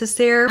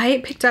Necessaire. I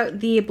picked out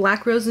the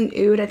Black Rose and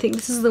Oud. I think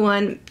this is the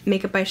one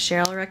Makeup by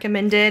Cheryl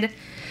recommended.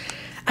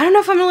 I don't know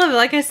if I'm gonna love it.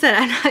 Like I said,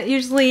 I'm not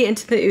usually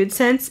into the oud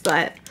scents,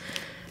 but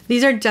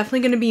these are definitely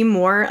gonna be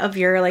more of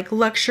your like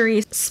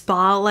luxury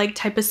spa-like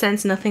type of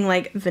scents, nothing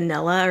like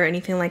vanilla or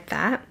anything like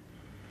that.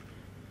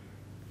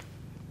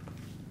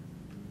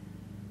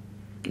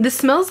 This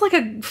smells like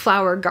a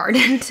flower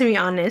garden, to be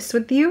honest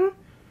with you.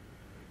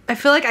 I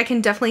feel like I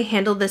can definitely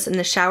handle this in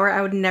the shower.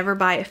 I would never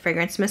buy a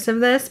fragrance mist of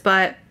this,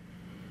 but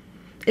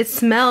it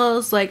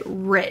smells like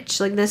rich.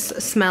 Like this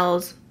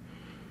smells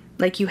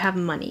like you have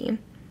money.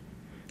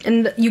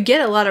 And you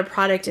get a lot of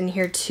product in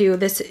here too.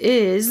 This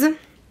is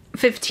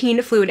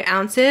 15 fluid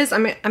ounces.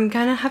 I'm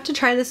gonna have to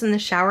try this in the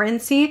shower and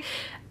see,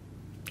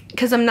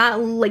 because I'm not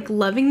like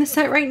loving the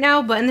scent right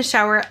now, but in the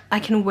shower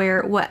I can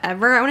wear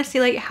whatever. I want to see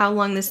like how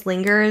long this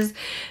lingers.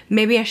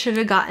 Maybe I should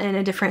have gotten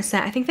a different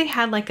scent. I think they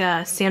had like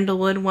a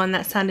sandalwood one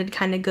that sounded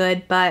kind of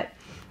good, but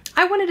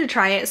I wanted to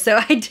try it,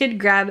 so I did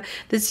grab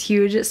this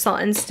huge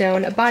Salt and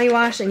Stone body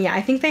wash. And yeah,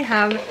 I think they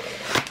have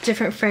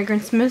different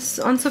fragrance mists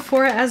on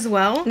Sephora as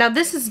well. Now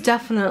this is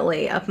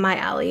definitely up my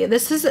alley.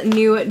 This is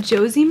new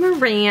Josie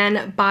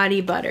Moran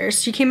body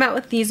butters. She came out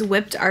with these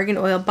whipped argan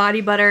oil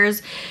body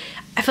butters.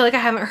 I feel like I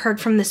haven't heard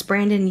from this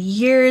brand in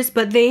years,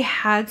 but they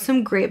had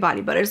some great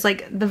body butters,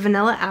 like the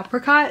vanilla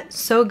apricot,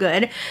 so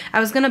good. I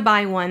was gonna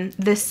buy one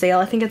this sale.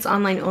 I think it's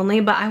online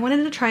only, but I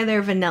wanted to try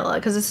their vanilla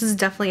because this is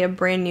definitely a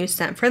brand new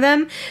scent for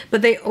them,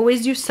 but they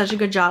always do such a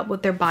good job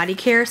with their body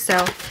care,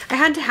 so I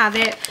had to have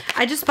it.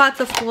 I just bought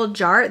the full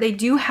jar. They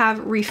do have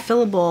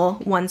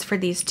refillable ones for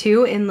these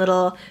too in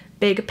little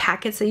big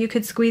packets that you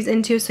could squeeze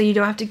into, so you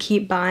don't have to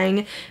keep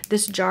buying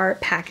this jar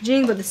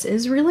packaging, but this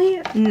is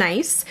really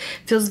nice.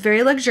 Feels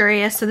very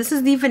luxurious. So this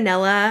is the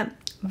Vanilla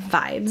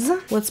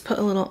Vibes. Let's put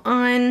a little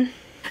on.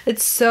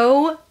 It's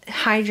so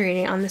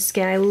hydrating on the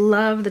skin. I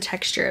love the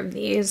texture of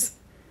these.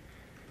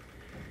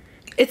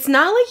 It's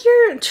not like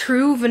your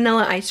true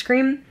vanilla ice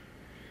cream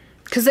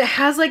because it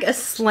has like a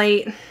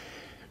slight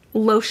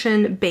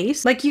lotion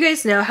base. Like you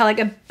guys know how like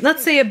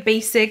let's say a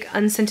basic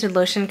unscented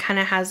lotion kind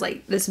of has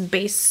like this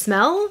base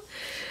smell.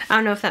 I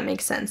don't know if that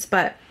makes sense,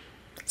 but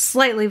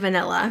slightly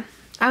vanilla.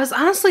 I was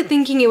honestly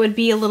thinking it would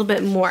be a little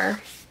bit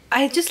more.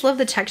 I just love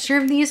the texture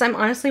of these. I'm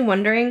honestly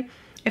wondering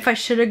if I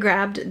should have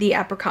grabbed the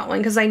apricot one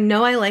because I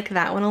know I like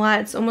that one a lot.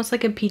 It's almost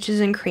like a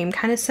peaches and cream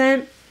kind of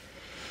scent,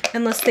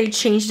 unless they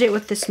changed it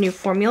with this new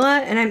formula,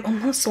 and I'm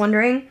almost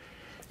wondering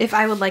if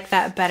I would like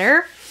that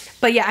better.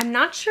 But yeah, I'm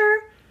not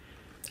sure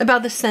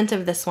about the scent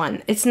of this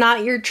one. It's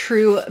not your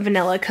true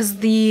vanilla because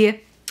the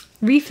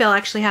refill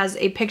actually has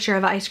a picture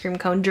of an ice cream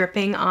cone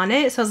dripping on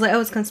it. So I was like, oh,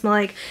 it's gonna smell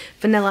like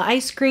vanilla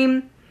ice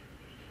cream.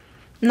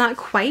 Not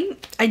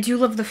quite. I do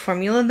love the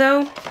formula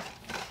though.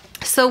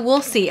 So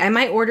we'll see. I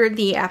might order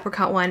the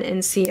apricot one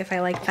and see if I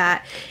like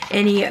that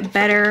any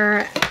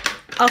better.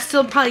 I'll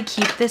still probably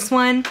keep this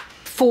one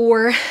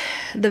for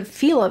the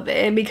feel of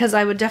it because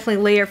I would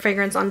definitely layer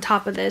fragrance on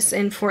top of this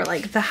and for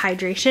like the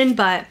hydration,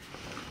 but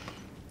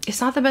it's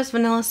not the best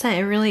vanilla scent.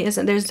 It really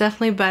isn't. There's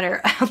definitely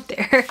better out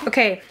there.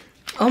 Okay,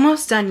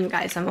 almost done, you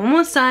guys. I'm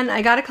almost done.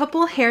 I got a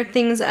couple hair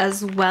things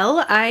as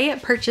well. I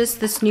purchased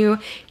this new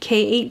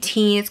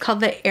K18. It's called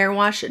the Air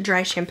Wash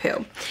Dry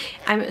Shampoo.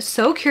 I'm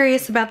so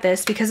curious about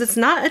this because it's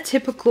not a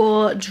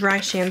typical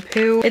dry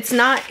shampoo. It's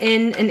not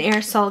in an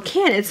aerosol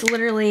can. It's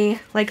literally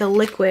like a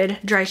liquid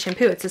dry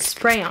shampoo. It's a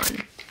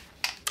spray-on.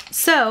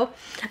 So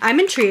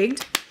I'm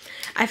intrigued.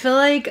 I feel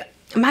like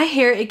my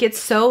hair, it gets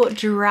so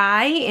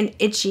dry and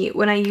itchy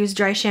when I use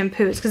dry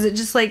shampoos because it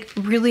just like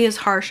really is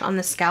harsh on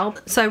the scalp.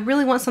 So I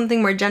really want something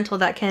more gentle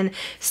that can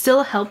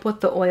still help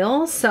with the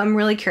oils. So I'm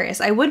really curious.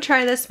 I would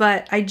try this,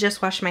 but I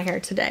just washed my hair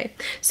today.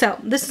 So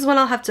this is what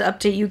I'll have to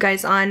update you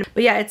guys on.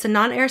 But yeah, it's a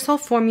non-aerosol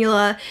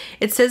formula.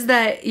 It says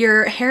that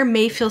your hair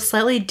may feel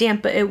slightly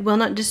damp, but it will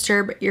not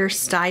disturb your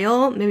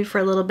style. Maybe for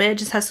a little bit. It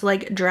just has to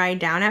like dry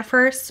down at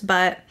first,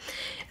 but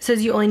it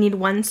says you only need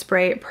 1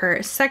 spray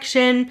per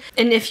section,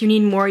 and if you need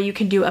more, you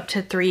can do up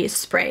to 3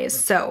 sprays.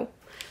 So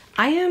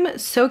I am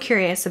so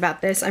curious about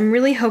this. I'm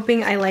really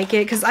hoping I like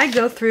it because I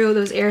go through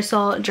those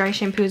aerosol dry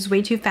shampoos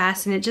way too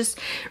fast and it just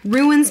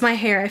ruins my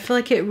hair. I feel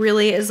like it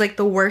really is like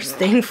the worst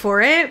thing for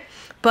it.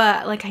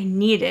 But like I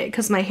need it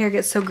because my hair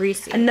gets so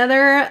greasy.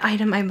 Another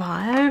item I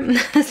bought,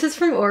 this is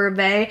from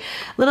Oribe,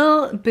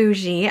 little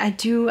bougie. I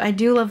do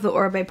love the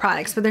Oribe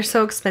products, but they're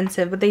so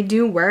expensive, but they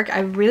do work. I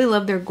really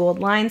love their gold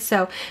line.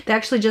 So they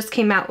actually just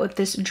came out with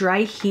this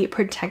dry heat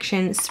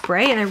protection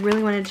spray and I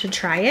really wanted to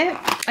try it.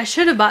 I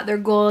should have bought their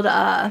gold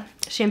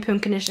shampoo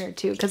and conditioner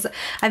too because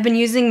I've been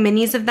using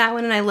minis of that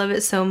one and I love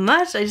it so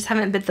much. I just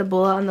haven't bit the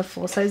bullet on the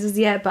full sizes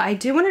yet, but I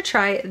do want to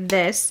try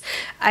this.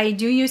 I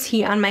do use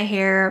heat on my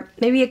hair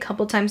maybe a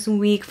couple times a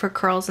week for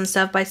curls and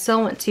stuff, but I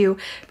still want to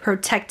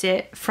protect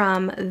it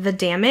from the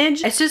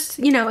damage. It's just,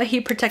 you know, a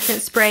heat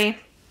protectant spray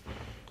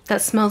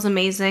that smells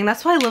amazing.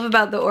 That's what I love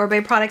about the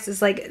Oribe products is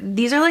like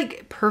these are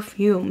like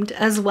perfumed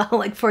as well,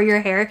 like for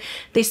your hair.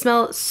 They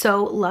smell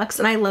so luxe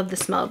and I love the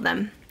smell of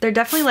them. They're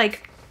definitely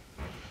like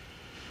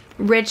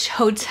rich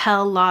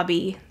hotel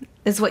lobby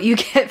is what you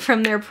get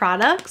from their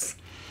products.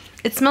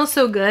 It smells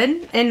so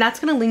good, and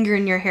that's gonna linger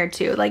in your hair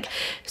too. Like,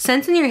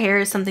 scents in your hair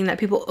is something that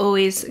people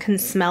always can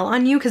smell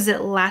on you because it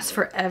lasts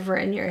forever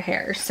in your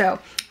hair. So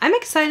I'm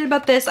excited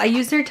about this. I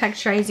use their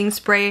texturizing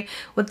spray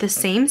with the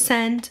same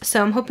scent,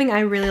 so I'm hoping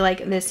I really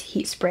like this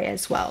heat spray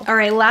as well. All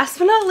right, last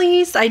but not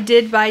least, I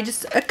did buy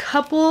just a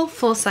couple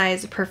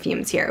full-size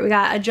perfumes here. We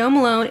got a Jo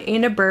Malone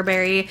and a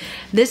Burberry.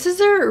 This is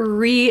a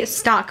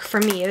restock for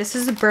me. This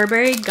is a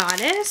Burberry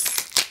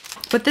Goddess.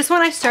 But this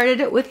one I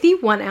started with the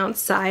 1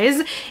 ounce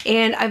size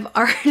and I've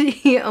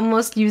already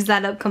almost used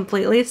that up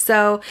completely.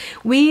 So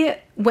we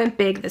went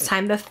big this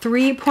time, the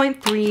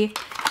 3.3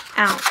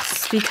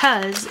 ounce,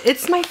 because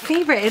it's my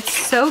favorite. It's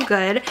so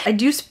good. I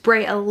do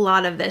spray a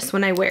lot of this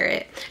when I wear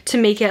it to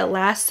make it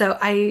last. So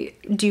I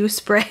do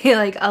spray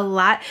like a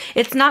lot.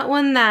 It's not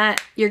one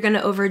that you're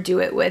gonna overdo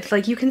it with.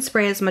 Like you can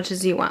spray as much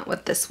as you want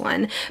with this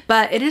one,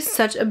 but it is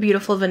such a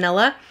beautiful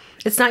vanilla.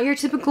 It's not your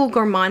typical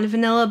gourmand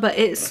vanilla, but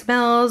it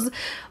smells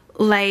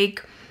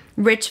like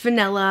rich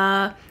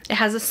vanilla. It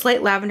has a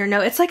slight lavender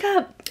note. It's like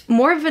a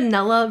more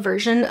vanilla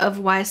version of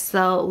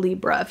YSL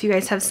Libra, if you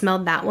guys have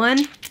smelled that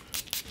one.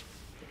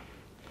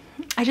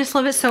 I just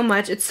love it so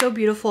much. It's so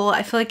beautiful.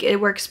 I feel like it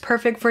works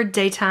perfect for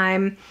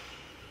daytime.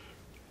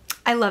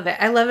 I love it.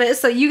 I love it.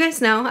 So you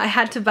guys know I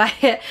had to buy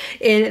it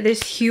in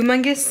this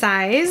humongous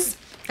size.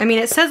 I mean,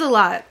 it says a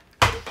lot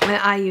when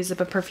I use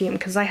up a perfume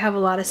because I have a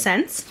lot of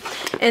scents.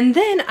 And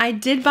then I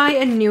did buy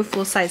a new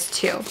full size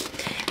too.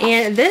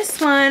 And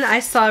this one I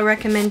saw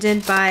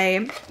recommended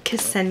by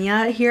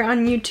Ksenia here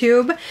on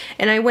YouTube.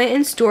 And I went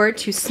in store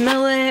to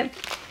smell it.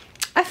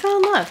 I fell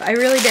in love. I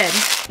really did.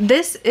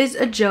 This is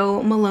a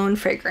Jo Malone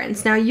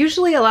fragrance. Now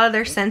usually a lot of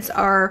their scents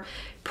are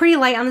pretty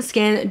light on the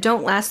skin,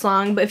 don't last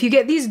long, but if you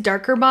get these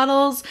darker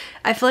bottles,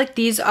 I feel like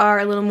these are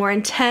a little more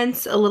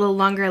intense, a little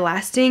longer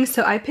lasting.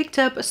 So I picked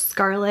up a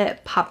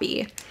Scarlet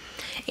Poppy.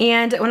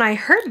 And when I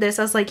heard this,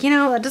 I was like, you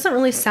know, that doesn't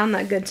really sound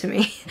that good to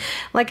me.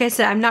 Like I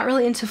said, I'm not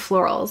really into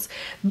florals,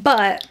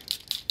 but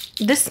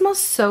this smells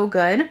so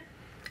good.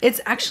 It's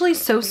actually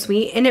so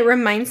sweet, and it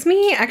reminds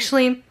me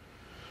actually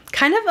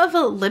kind of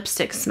a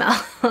lipstick smell,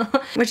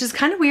 which is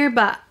kind of weird,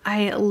 but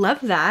I love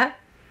that.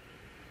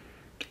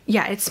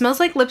 Yeah, it smells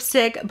like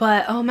lipstick,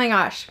 but oh my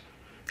gosh.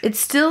 It's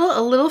still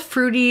a little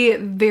fruity,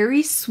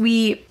 very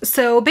sweet.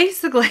 So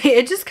basically,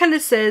 it just kind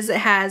of says it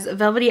has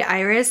velvety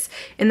iris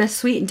and the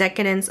sweet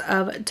decadence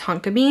of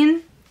tonka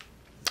bean,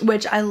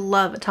 which I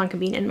love tonka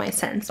bean in my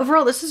scents.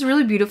 Overall, this is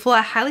really beautiful.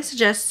 I highly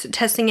suggest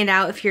testing it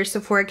out if your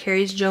Sephora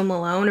carries Jo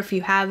Malone, or if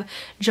you have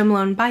Jo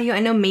Malone by you.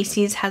 I know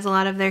Macy's has a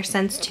lot of their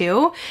scents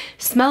too.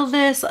 Smell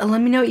this, let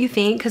me know what you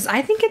think, because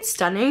I think it's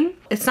stunning.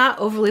 It's not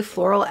overly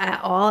floral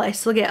at all. I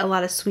still get a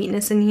lot of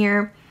sweetness in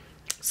here.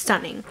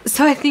 Stunning.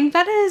 So I think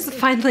that is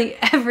finally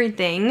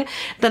everything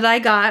that I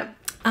got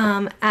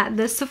at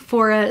the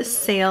Sephora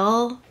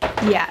sale.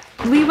 Yeah,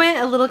 we went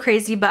a little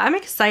crazy, but I'm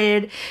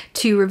excited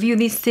to review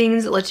these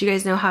things, let you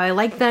guys know how I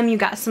like them. You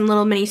got some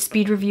little mini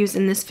speed reviews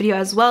in this video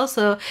as well,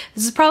 so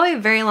this is probably a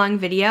very long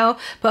video,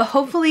 but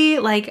hopefully,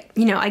 like,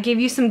 you know, I gave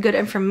you some good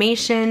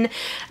information.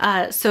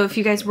 So if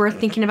you guys were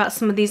thinking about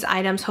some of these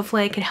items,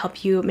 hopefully I could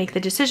help you make the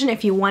decision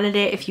if you wanted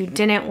it, if you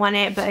didn't want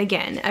it. But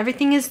again,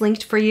 everything is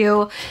linked for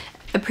you.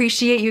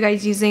 Appreciate you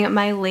guys using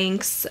my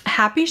links.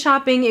 Happy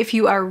shopping if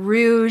you are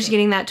Rouge,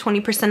 getting that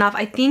 20% off.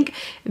 I think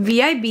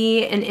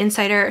VIB and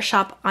Insider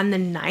shop on the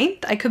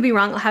 9th. I could be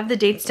wrong. I'll have the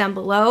dates down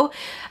below.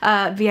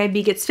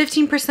 VIB gets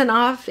 15%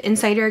 off.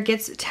 Insider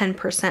gets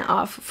 10%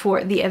 off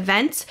for the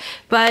event.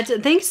 But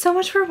thanks so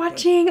much for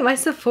watching my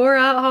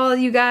Sephora haul,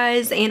 you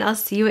guys, and I'll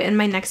see you in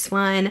my next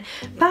one.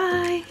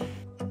 Bye!